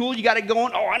pretty cool, you got it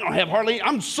going. Oh, I don't have hardly,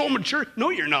 I'm so mature. No,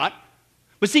 you're not.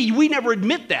 But see, we never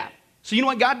admit that. So you know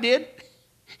what God did?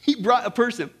 He brought a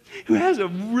person who has a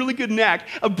really good knack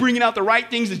of bringing out the right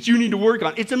things that you need to work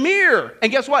on. It's a mirror.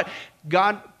 And guess what?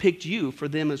 God picked you for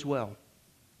them as well.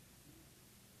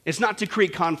 It's not to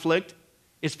create conflict.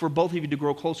 It's for both of you to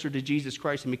grow closer to Jesus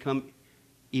Christ and become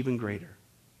even greater.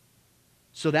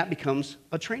 So that becomes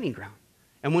a training ground.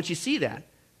 And once you see that,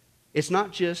 it's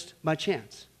not just by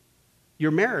chance.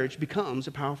 Your marriage becomes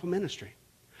a powerful ministry.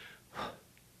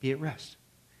 Be at rest.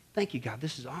 Thank you, God.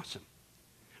 This is awesome.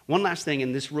 One last thing,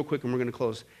 and this real quick, and we're going to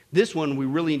close. This one we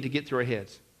really need to get through our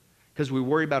heads because we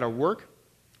worry about our work.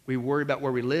 We worry about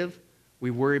where we live.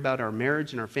 We worry about our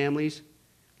marriage and our families.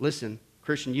 Listen,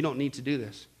 Christian, you don't need to do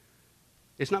this.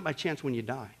 It's not by chance when you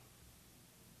die.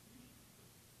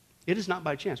 It is not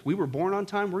by chance. We were born on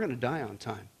time. We're going to die on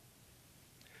time.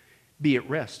 Be at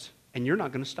rest, and you're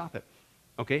not going to stop it.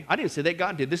 Okay? I didn't say that.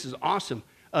 God did. This is awesome.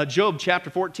 Job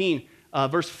chapter 14,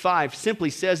 verse 5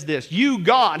 simply says this. You,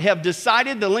 God, have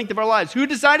decided the length of our lives. Who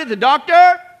decided? The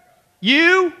doctor?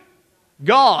 You?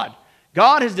 God.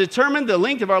 God has determined the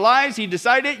length of our lives. He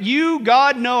decided it. You,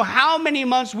 God, know how many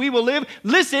months we will live.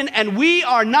 Listen, and we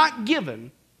are not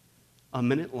given a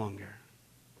minute longer.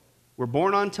 We're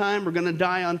born on time. We're going to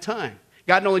die on time.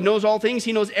 God not only knows all things,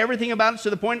 he knows everything about us to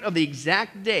the point of the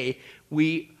exact day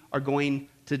we are going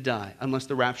to die, unless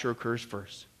the rapture occurs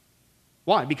first.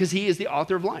 Why? Because he is the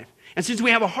author of life. And since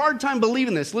we have a hard time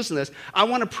believing this, listen to this, I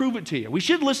want to prove it to you. We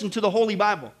should listen to the Holy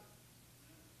Bible.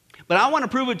 But I want to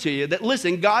prove it to you that,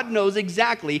 listen, God knows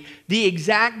exactly the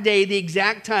exact day, the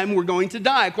exact time we're going to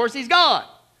die. Of course, he's God.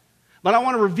 But I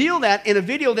want to reveal that in a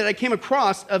video that I came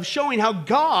across of showing how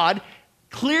God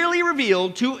clearly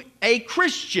revealed to a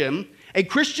Christian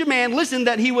man, listen,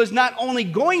 that he was not only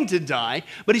going to die,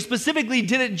 but he specifically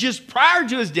did it just prior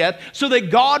to his death so that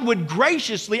God would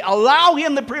graciously allow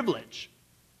him the privilege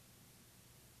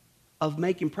of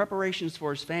making preparations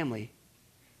for his family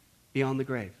beyond the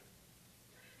grave.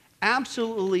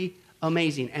 Absolutely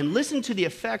amazing. And listen to the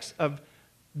effects of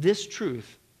this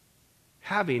truth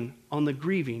having on the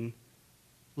grieving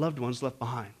loved ones left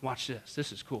behind. Watch this.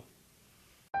 This is cool.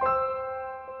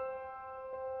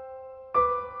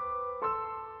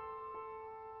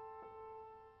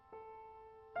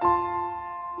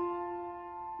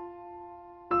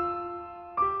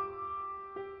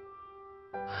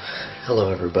 Hello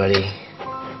everybody.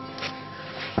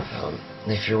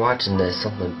 If you're watching this,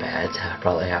 something bad's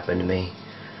probably happened to me.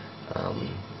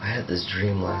 I had this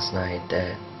dream last night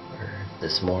or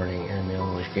this morning, and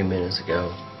only a few minutes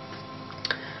ago,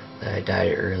 that I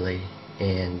died early,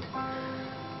 and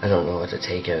I don't know what to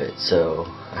take of it. So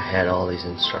I had all these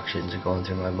instructions going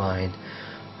through my mind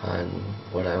on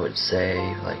what I would say,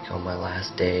 like on my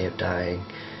last day of dying.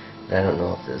 And I don't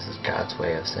know if this is God's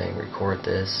way of saying record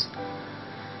this,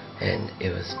 and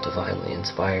it was divinely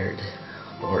inspired,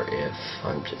 or if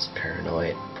I'm just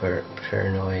paranoid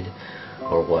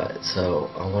or what. So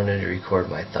I wanted to record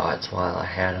my thoughts while I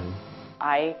had them.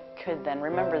 I could then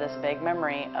remember this vague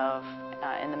memory of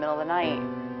in the middle of the night,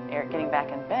 Eric getting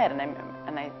back in bed,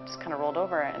 and I just kind of rolled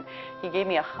over, and he gave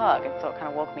me a hug, and so it kind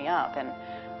of woke me up, and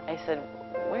I said,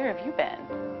 "Where have you been?"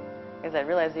 Because I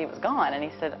realized he was gone, and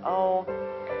he said, "Oh,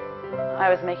 I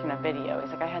was making a video." He's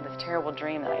like, "I had this terrible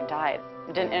dream that I died."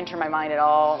 It didn't enter my mind at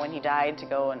all when he died to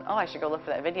go and, oh, I should go look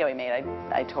for that video he made.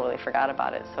 I totally forgot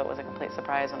about it, so it was a complete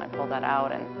surprise when I pulled that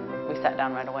out, and we sat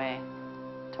down right away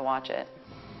to watch it.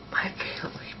 My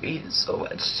family means so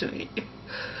much to me.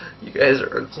 You guys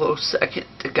are a close second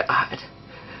to God,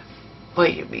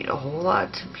 but you mean a whole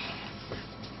lot to me.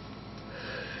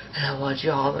 And I want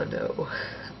you all to know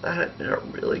that I'm in a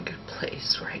really good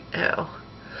place right now.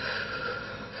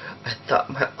 I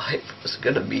thought my life was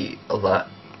going to be a lot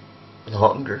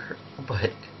longer,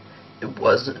 but it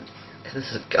wasn't, and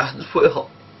this is God's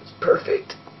will. It's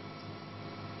perfect.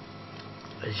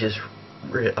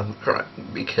 I'm crying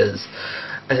because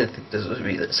I didn't think this would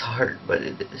be this hard, but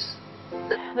it is.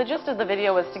 The gist of the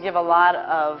video was to give a lot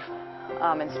of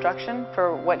instruction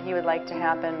for what he would like to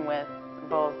happen with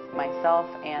both myself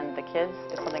and the kids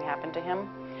if something happened to him.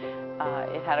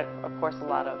 It had, of course, a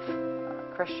lot of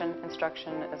Christian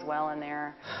instruction as well in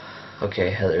there.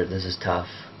 Okay, Heather, this is tough,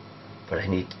 but I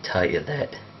need to tell you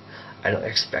that I don't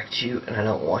expect you and I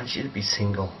don't want you to be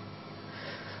single.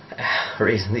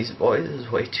 Raising these boys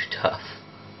is way too tough.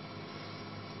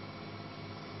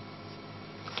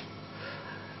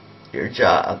 your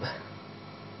job,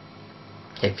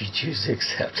 if you choose to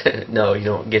accept it, no, you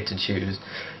don't get to choose,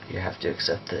 you have to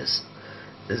accept this,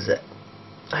 is that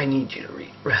I need you to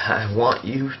I want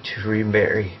you to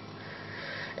remarry.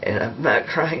 And I'm not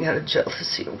crying out of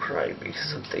jealousy, I'm crying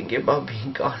because I'm thinking about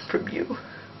being gone from you.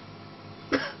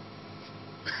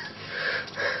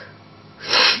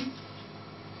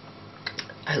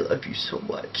 I love you so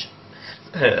much.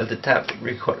 And at the time of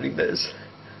recording this,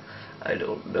 I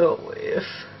don't know if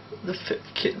the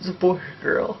fifth kid's a boy or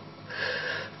girl,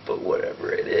 but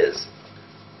whatever it is,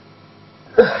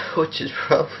 which is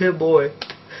probably a boy,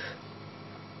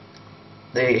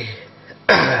 they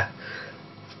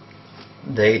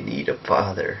need a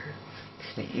father,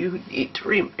 and you need to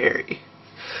remarry.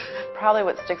 Probably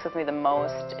what sticks with me the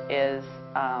most is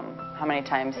how many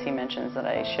times he mentions that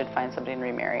I should find somebody and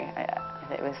remarry. I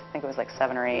think it was like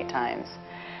 7 or 8 times,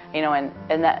 you know,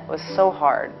 and that was so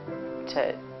hard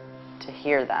to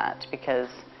hear that, because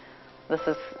this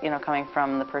is, you know, coming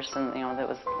from the person, you know, that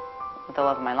was the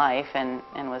love of my life and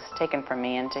was taken from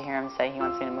me, and to hear him say he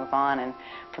wants me to move on, and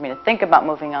for me to think about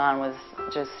moving on was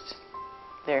just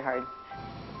very hard.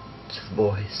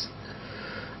 Boys,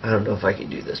 I don't know if I can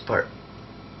do this part.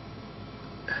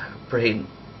 Braden,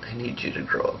 I need you to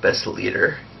grow up as the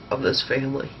leader of this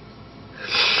family.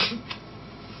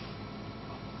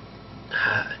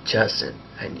 Justin,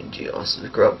 I need you also to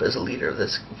grow up as a leader of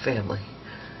this family.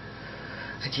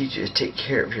 I need you to take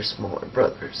care of your smaller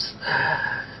brothers.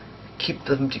 Keep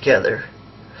them together.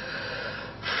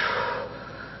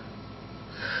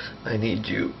 I need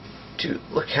you to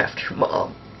look after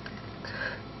Mom.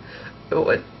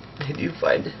 When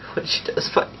she does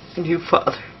find a new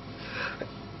father,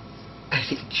 I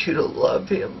need you to love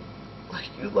him like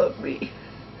you love me.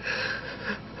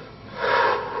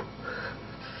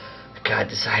 God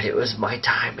decided it was my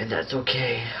time, and that's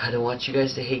okay. I don't want you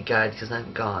guys to hate God because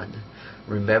I'm gone.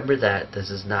 Remember that. This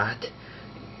is not,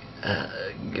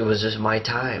 it was just my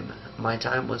time. My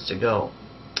time was to go.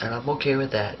 And I'm okay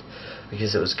with that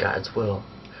because it was God's will.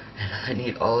 And I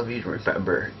need all of you to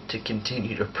remember to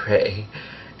continue to pray,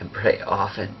 and pray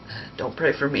often. Don't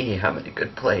pray for me. I'm in a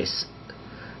good place.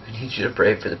 I need you to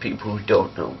pray for the people who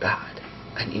don't know God.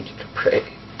 I need you to pray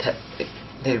that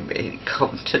they may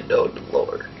come to know the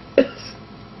Lord. You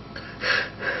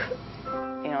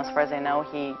know, as far as I know,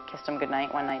 he kissed him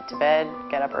goodnight one night to bed,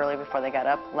 got up early before they got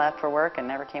up, left for work, and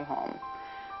never came home.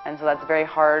 And so that's very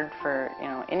hard for, you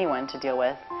know, anyone to deal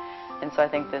with. And so I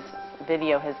think this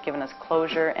video has given us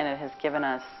closure, and it has given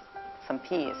us some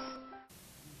peace.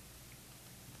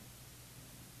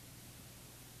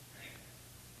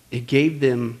 It gave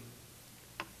them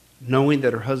knowing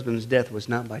that her husband's death was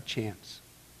not by chance.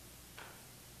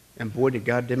 And boy, did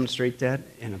God demonstrate that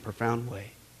in a profound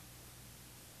way.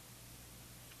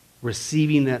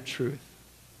 Receiving that truth.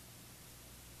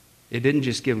 It didn't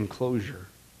just give them closure.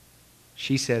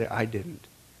 She said it, I didn't.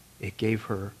 It gave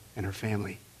her and her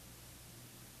family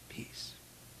peace.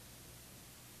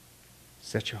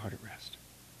 Set your heart at rest.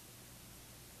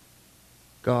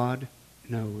 God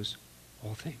knows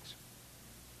all things.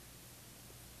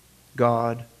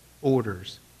 God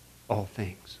orders all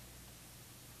things.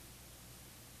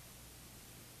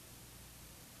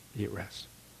 Be at rest.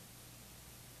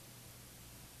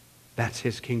 That's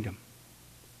his kingdom.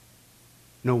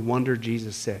 No wonder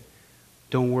Jesus said,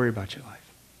 don't worry about your life.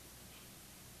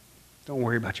 Don't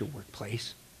worry about your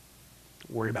workplace.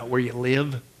 Don't worry about where you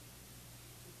live.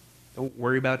 Don't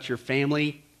worry about your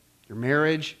family, your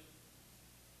marriage.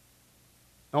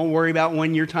 Don't worry about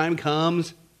when your time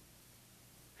comes.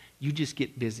 You just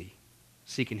get busy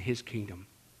seeking his kingdom,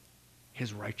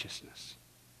 his righteousness.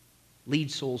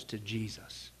 Lead souls to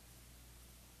Jesus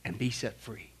and be set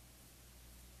free.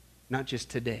 Not just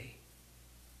today,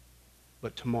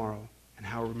 but tomorrow and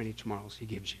however many tomorrows he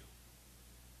gives you.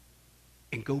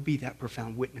 And go be that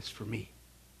profound witness for me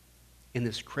in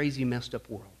this crazy, messed up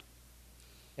world,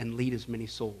 and lead as many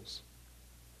souls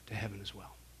to heaven as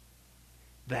well.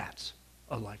 That's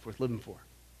a life worth living for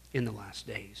in the last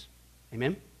days.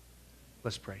 Amen?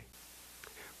 Let's pray.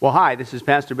 Well, hi, this is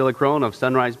Pastor Billy Crone of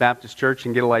Sunrise Baptist Church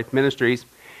and Get a Life Ministries,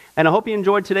 and I hope you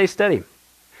enjoyed today's study.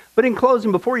 But in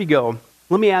closing, before you go,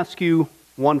 let me ask you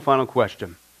one final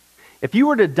question. If you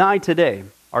were to die today,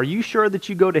 are you sure that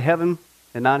you go to heaven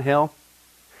and not hell?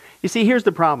 You see, here's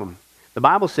the problem. The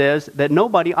Bible says that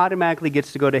nobody automatically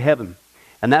gets to go to heaven,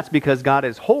 and that's because God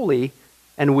is holy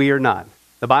and we are not.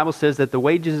 The Bible says that the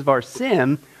wages of our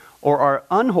sin, or our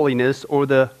unholiness, or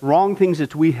the wrong things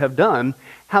that we have done,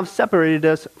 have separated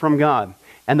us from God.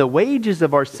 And the wages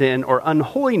of our sin, or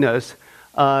unholiness,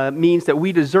 means that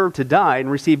we deserve to die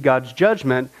and receive God's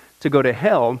judgment to go to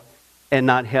hell and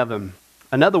not heaven.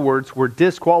 In other words, we're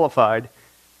disqualified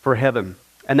for heaven.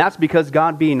 And that's because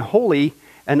God being holy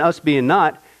and us being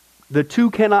not, the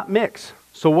two cannot mix.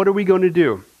 So what are we going to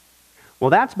do? Well,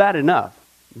 that's bad enough.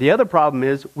 The other problem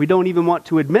is we don't even want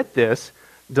to admit this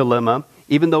dilemma,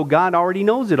 even though God already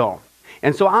knows it all.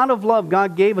 And so out of love,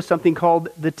 God gave us something called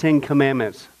the 10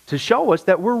 Commandments to show us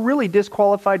that we're really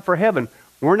disqualified for heaven.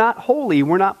 We're not holy.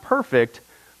 We're not perfect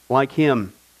like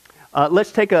Him.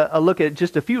 Let's take a look at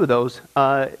just a few of those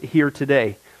here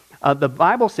today. The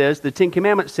Bible says, the 10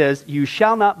 Commandments says, you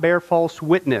shall not bear false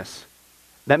witness.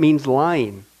 That means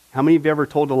lying. How many of you ever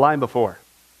told a lie before?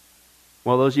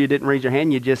 Well, those of you who didn't raise your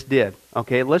hand, you just did.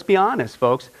 Okay, let's be honest,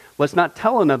 folks. Let's not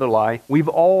tell another lie. We've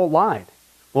all lied.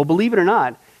 Well, believe it or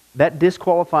not, that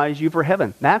disqualifies you for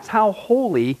heaven. That's how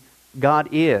holy God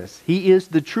is. He is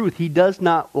the truth. He does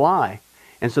not lie.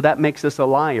 And so that makes us a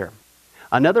liar.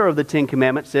 Another of the 10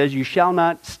 Commandments says, you shall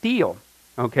not steal.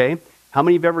 Okay? How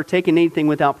many have ever taken anything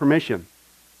without permission?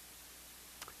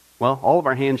 Well, all of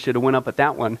our hands should have went up at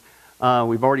that one.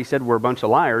 We've already said we're a bunch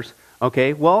of liars.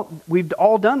 Okay, well, we've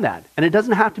all done that. And it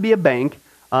doesn't have to be a bank.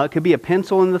 It could be a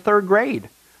pencil in the 3rd grade.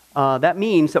 That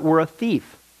means that we're a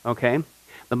thief. Okay?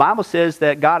 The Bible says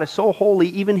that God is so holy,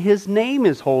 even His name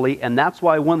is holy. And that's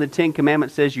why one of the 10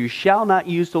 Commandments says, you shall not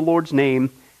use the Lord's name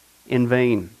in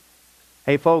vain.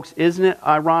 Hey, folks, isn't it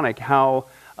ironic how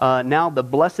now the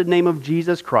blessed name of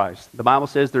Jesus Christ, the Bible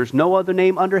says there's no other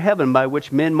name under heaven by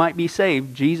which men might be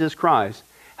saved, Jesus Christ,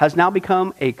 has now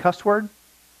become a cuss word?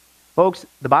 Folks,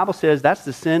 the Bible says that's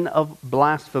the sin of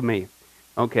blasphemy,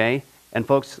 okay? And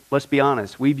folks, let's be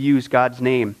honest. We've used God's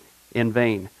name in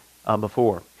vain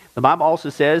before. The Bible also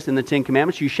says in the 10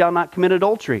 Commandments, you shall not commit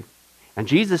adultery. And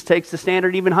Jesus takes the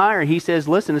standard even higher. He says,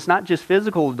 listen, it's not just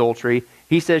physical adultery.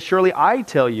 He says, surely I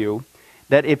tell you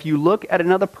that if you look at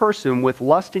another person with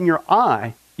lust in your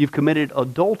eye, you've committed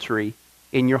adultery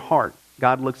in your heart.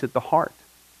 God looks at the heart.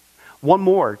 One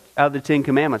more out of the 10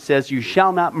 Commandments says, you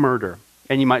shall not murder.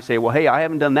 And you might say, well, hey, I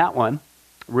haven't done that one.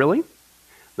 Really?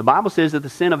 The Bible says that the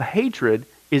sin of hatred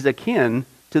is akin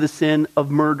to the sin of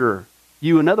murder.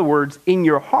 You, in other words, in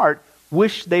your heart,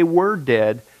 wish they were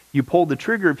dead. You pulled the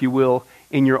trigger, if you will,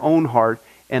 in your own heart.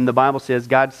 And the Bible says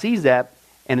God sees that,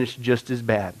 and it's just as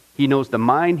bad. He knows the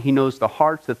mind, He knows the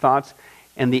hearts, the thoughts,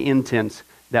 and the intents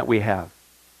that we have.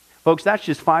 Folks, that's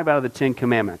just 5 out of the 10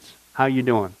 Commandments. How you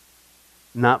doing?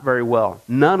 Not very well.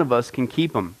 None of us can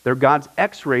keep them. They're God's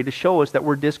x-ray to show us that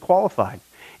we're disqualified.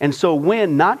 And so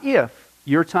when, not if,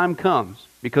 your time comes,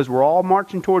 because we're all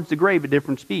marching towards the grave at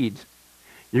different speeds,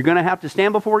 you're going to have to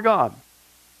stand before God.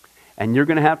 And you're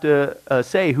going to have to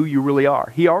say who you really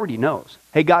are. He already knows.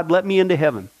 Hey, God, let me into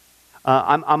heaven.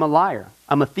 I'm a liar.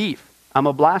 I'm a thief. I'm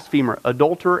a blasphemer,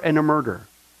 adulterer, and a murderer.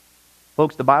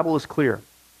 Folks, the Bible is clear.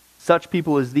 Such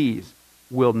people as these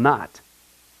will not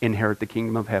inherit the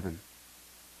kingdom of heaven.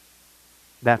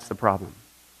 That's the problem.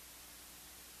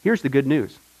 Here's the good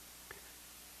news.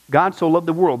 God so loved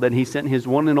the world that He sent His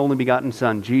one and only begotten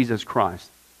Son, Jesus Christ,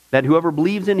 that whoever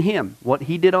believes in Him, what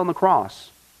He did on the cross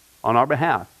on our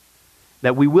behalf,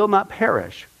 that we will not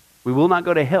perish, we will not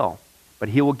go to hell, but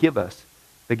He will give us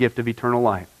the gift of eternal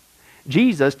life.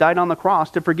 Jesus died on the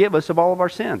cross to forgive us of all of our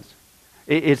sins.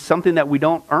 It's something that we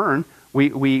don't earn.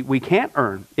 We can't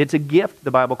earn. It's a gift,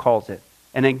 the Bible calls it,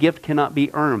 and a gift cannot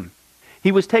be earned.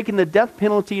 He was taking the death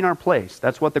penalty in our place.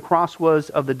 That's what the cross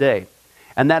was of the day.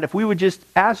 And that if we would just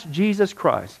ask Jesus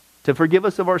Christ to forgive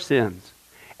us of our sins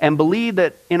and believe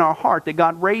that in our heart that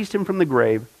God raised Him from the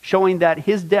grave, showing that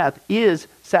His death is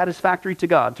satisfactory to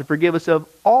God to forgive us of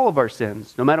all of our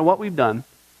sins, no matter what we've done,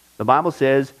 the Bible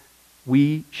says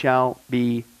we shall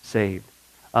be saved.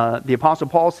 The Apostle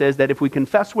Paul says that if we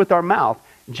confess with our mouth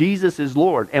Jesus is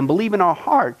Lord and believe in our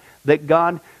heart that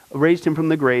God raised Him from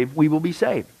the grave, we will be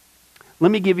saved. Let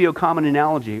me give you a common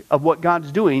analogy of what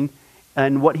God's doing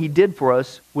and what He did for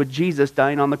us with Jesus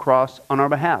dying on the cross on our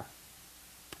behalf.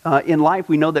 In life,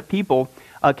 we know that people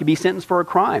can be sentenced for a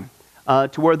crime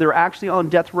to where they're actually on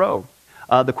death row.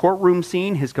 The courtroom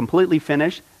scene has completely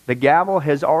finished. The gavel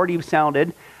has already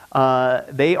sounded.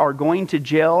 They are going to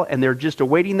jail, and they're just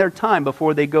awaiting their time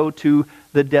before they go to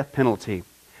the death penalty.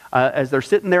 As they're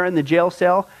sitting there in the jail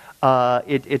cell,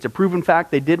 it's a proven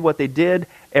fact they did what they did.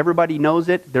 Everybody knows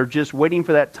it. They're just waiting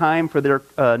for that time for their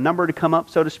number to come up,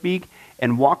 so to speak,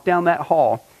 and walk down that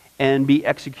hall and be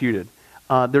executed.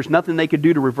 There's nothing they could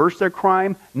do to reverse their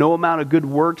crime. No amount of good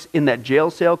works in that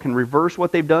jail cell can reverse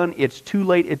what they've done. It's too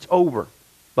late. It's over.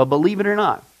 But believe it or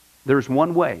not, there's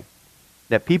one way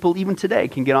that people even today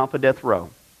can get off a death row.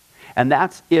 And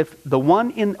that's if the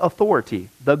one in authority,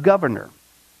 the governor,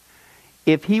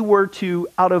 if he were to,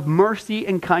 out of mercy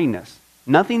and kindness,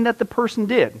 Nothing that the person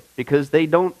did, because they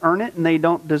don't earn it and they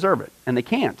don't deserve it, and they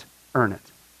can't earn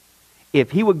it.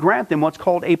 If he would grant them what's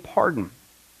called a pardon,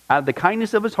 out of the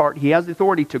kindness of his heart, he has the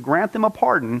authority to grant them a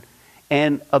pardon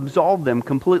and absolve them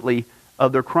completely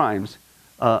of their crimes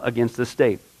against the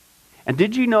state. And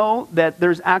did you know that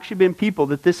there's actually been people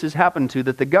that this has happened to,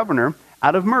 that the governor,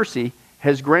 out of mercy,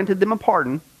 has granted them a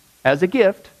pardon as a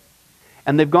gift,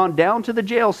 and they've gone down to the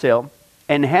jail cell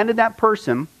and handed that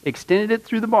person, extended it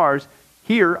through the bars,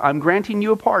 here, I'm granting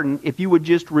you a pardon. If you would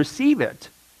just receive it,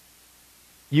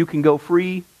 you can go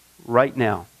free right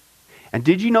now. And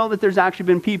did you know that there's actually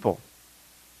been people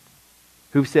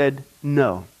who've said,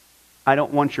 no, I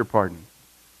don't want your pardon.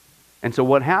 And so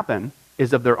what happened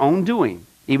is, of their own doing,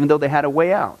 even though they had a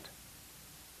way out,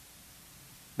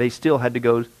 they still had to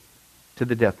go to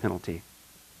the death penalty.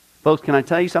 Folks, can I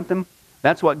tell you something?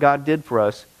 That's what God did for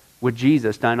us with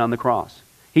Jesus dying on the cross.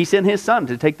 He sent his son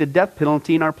to take the death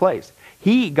penalty in our place.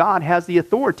 God has the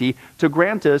authority to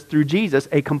grant us through Jesus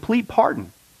a complete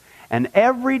pardon. And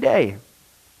every day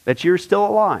that you're still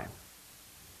alive,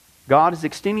 God is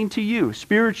extending to you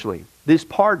spiritually this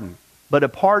pardon. But a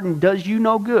pardon does you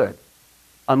no good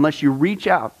unless you reach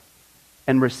out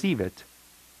and receive it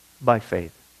by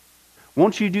faith.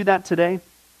 Won't you do that today?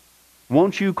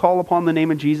 Won't you call upon the name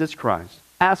of Jesus Christ?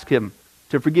 Ask him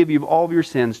to forgive you of all of your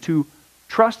sins, to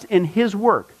trust in his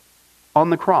work on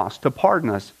the cross to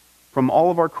pardon us from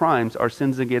all of our crimes, our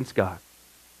sins against God.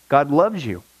 God loves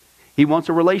you. He wants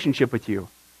a relationship with you.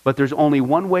 But there's only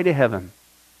one way to heaven.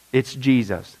 It's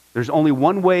Jesus. There's only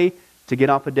one way to get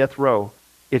off a death row.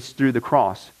 It's through the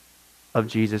cross of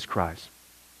Jesus Christ.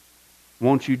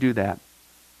 Won't you do that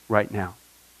right now?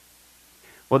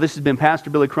 Well, this has been Pastor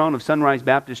Billy Crone of Sunrise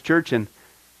Baptist Church and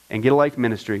Get a Life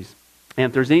Ministries. And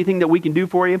if there's anything that we can do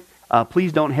for you,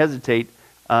 please don't hesitate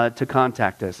to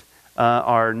contact us.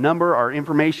 Our number, our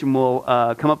information will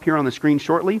come up here on the screen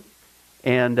shortly.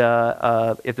 And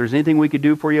if there's anything we could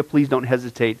do for you, please don't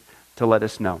hesitate to let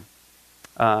us know.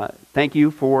 Thank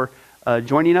you for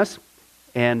joining us.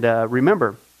 And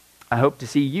remember, I hope to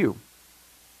see you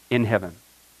in heaven.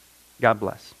 God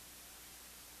bless.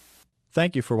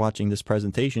 Thank you for watching this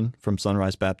presentation from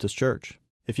Sunrise Baptist Church.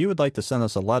 If you would like to send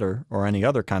us a letter or any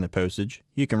other kind of postage,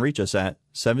 you can reach us at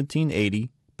 1780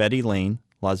 Betty Lane,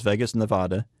 Las Vegas,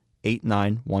 Nevada,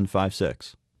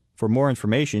 89156. For more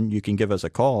information, you can give us a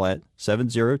call at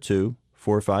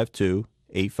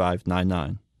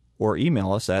 702-452-8599 or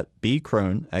email us at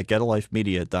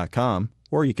bcrone@getalifemedia.com,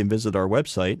 or you can visit our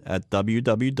website at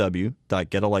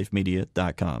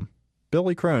www.getalifemedia.com.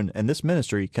 Billy Crone and this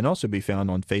ministry can also be found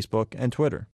on Facebook and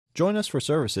Twitter. Join us for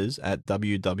services at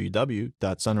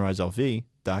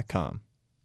www.sunriselv.com.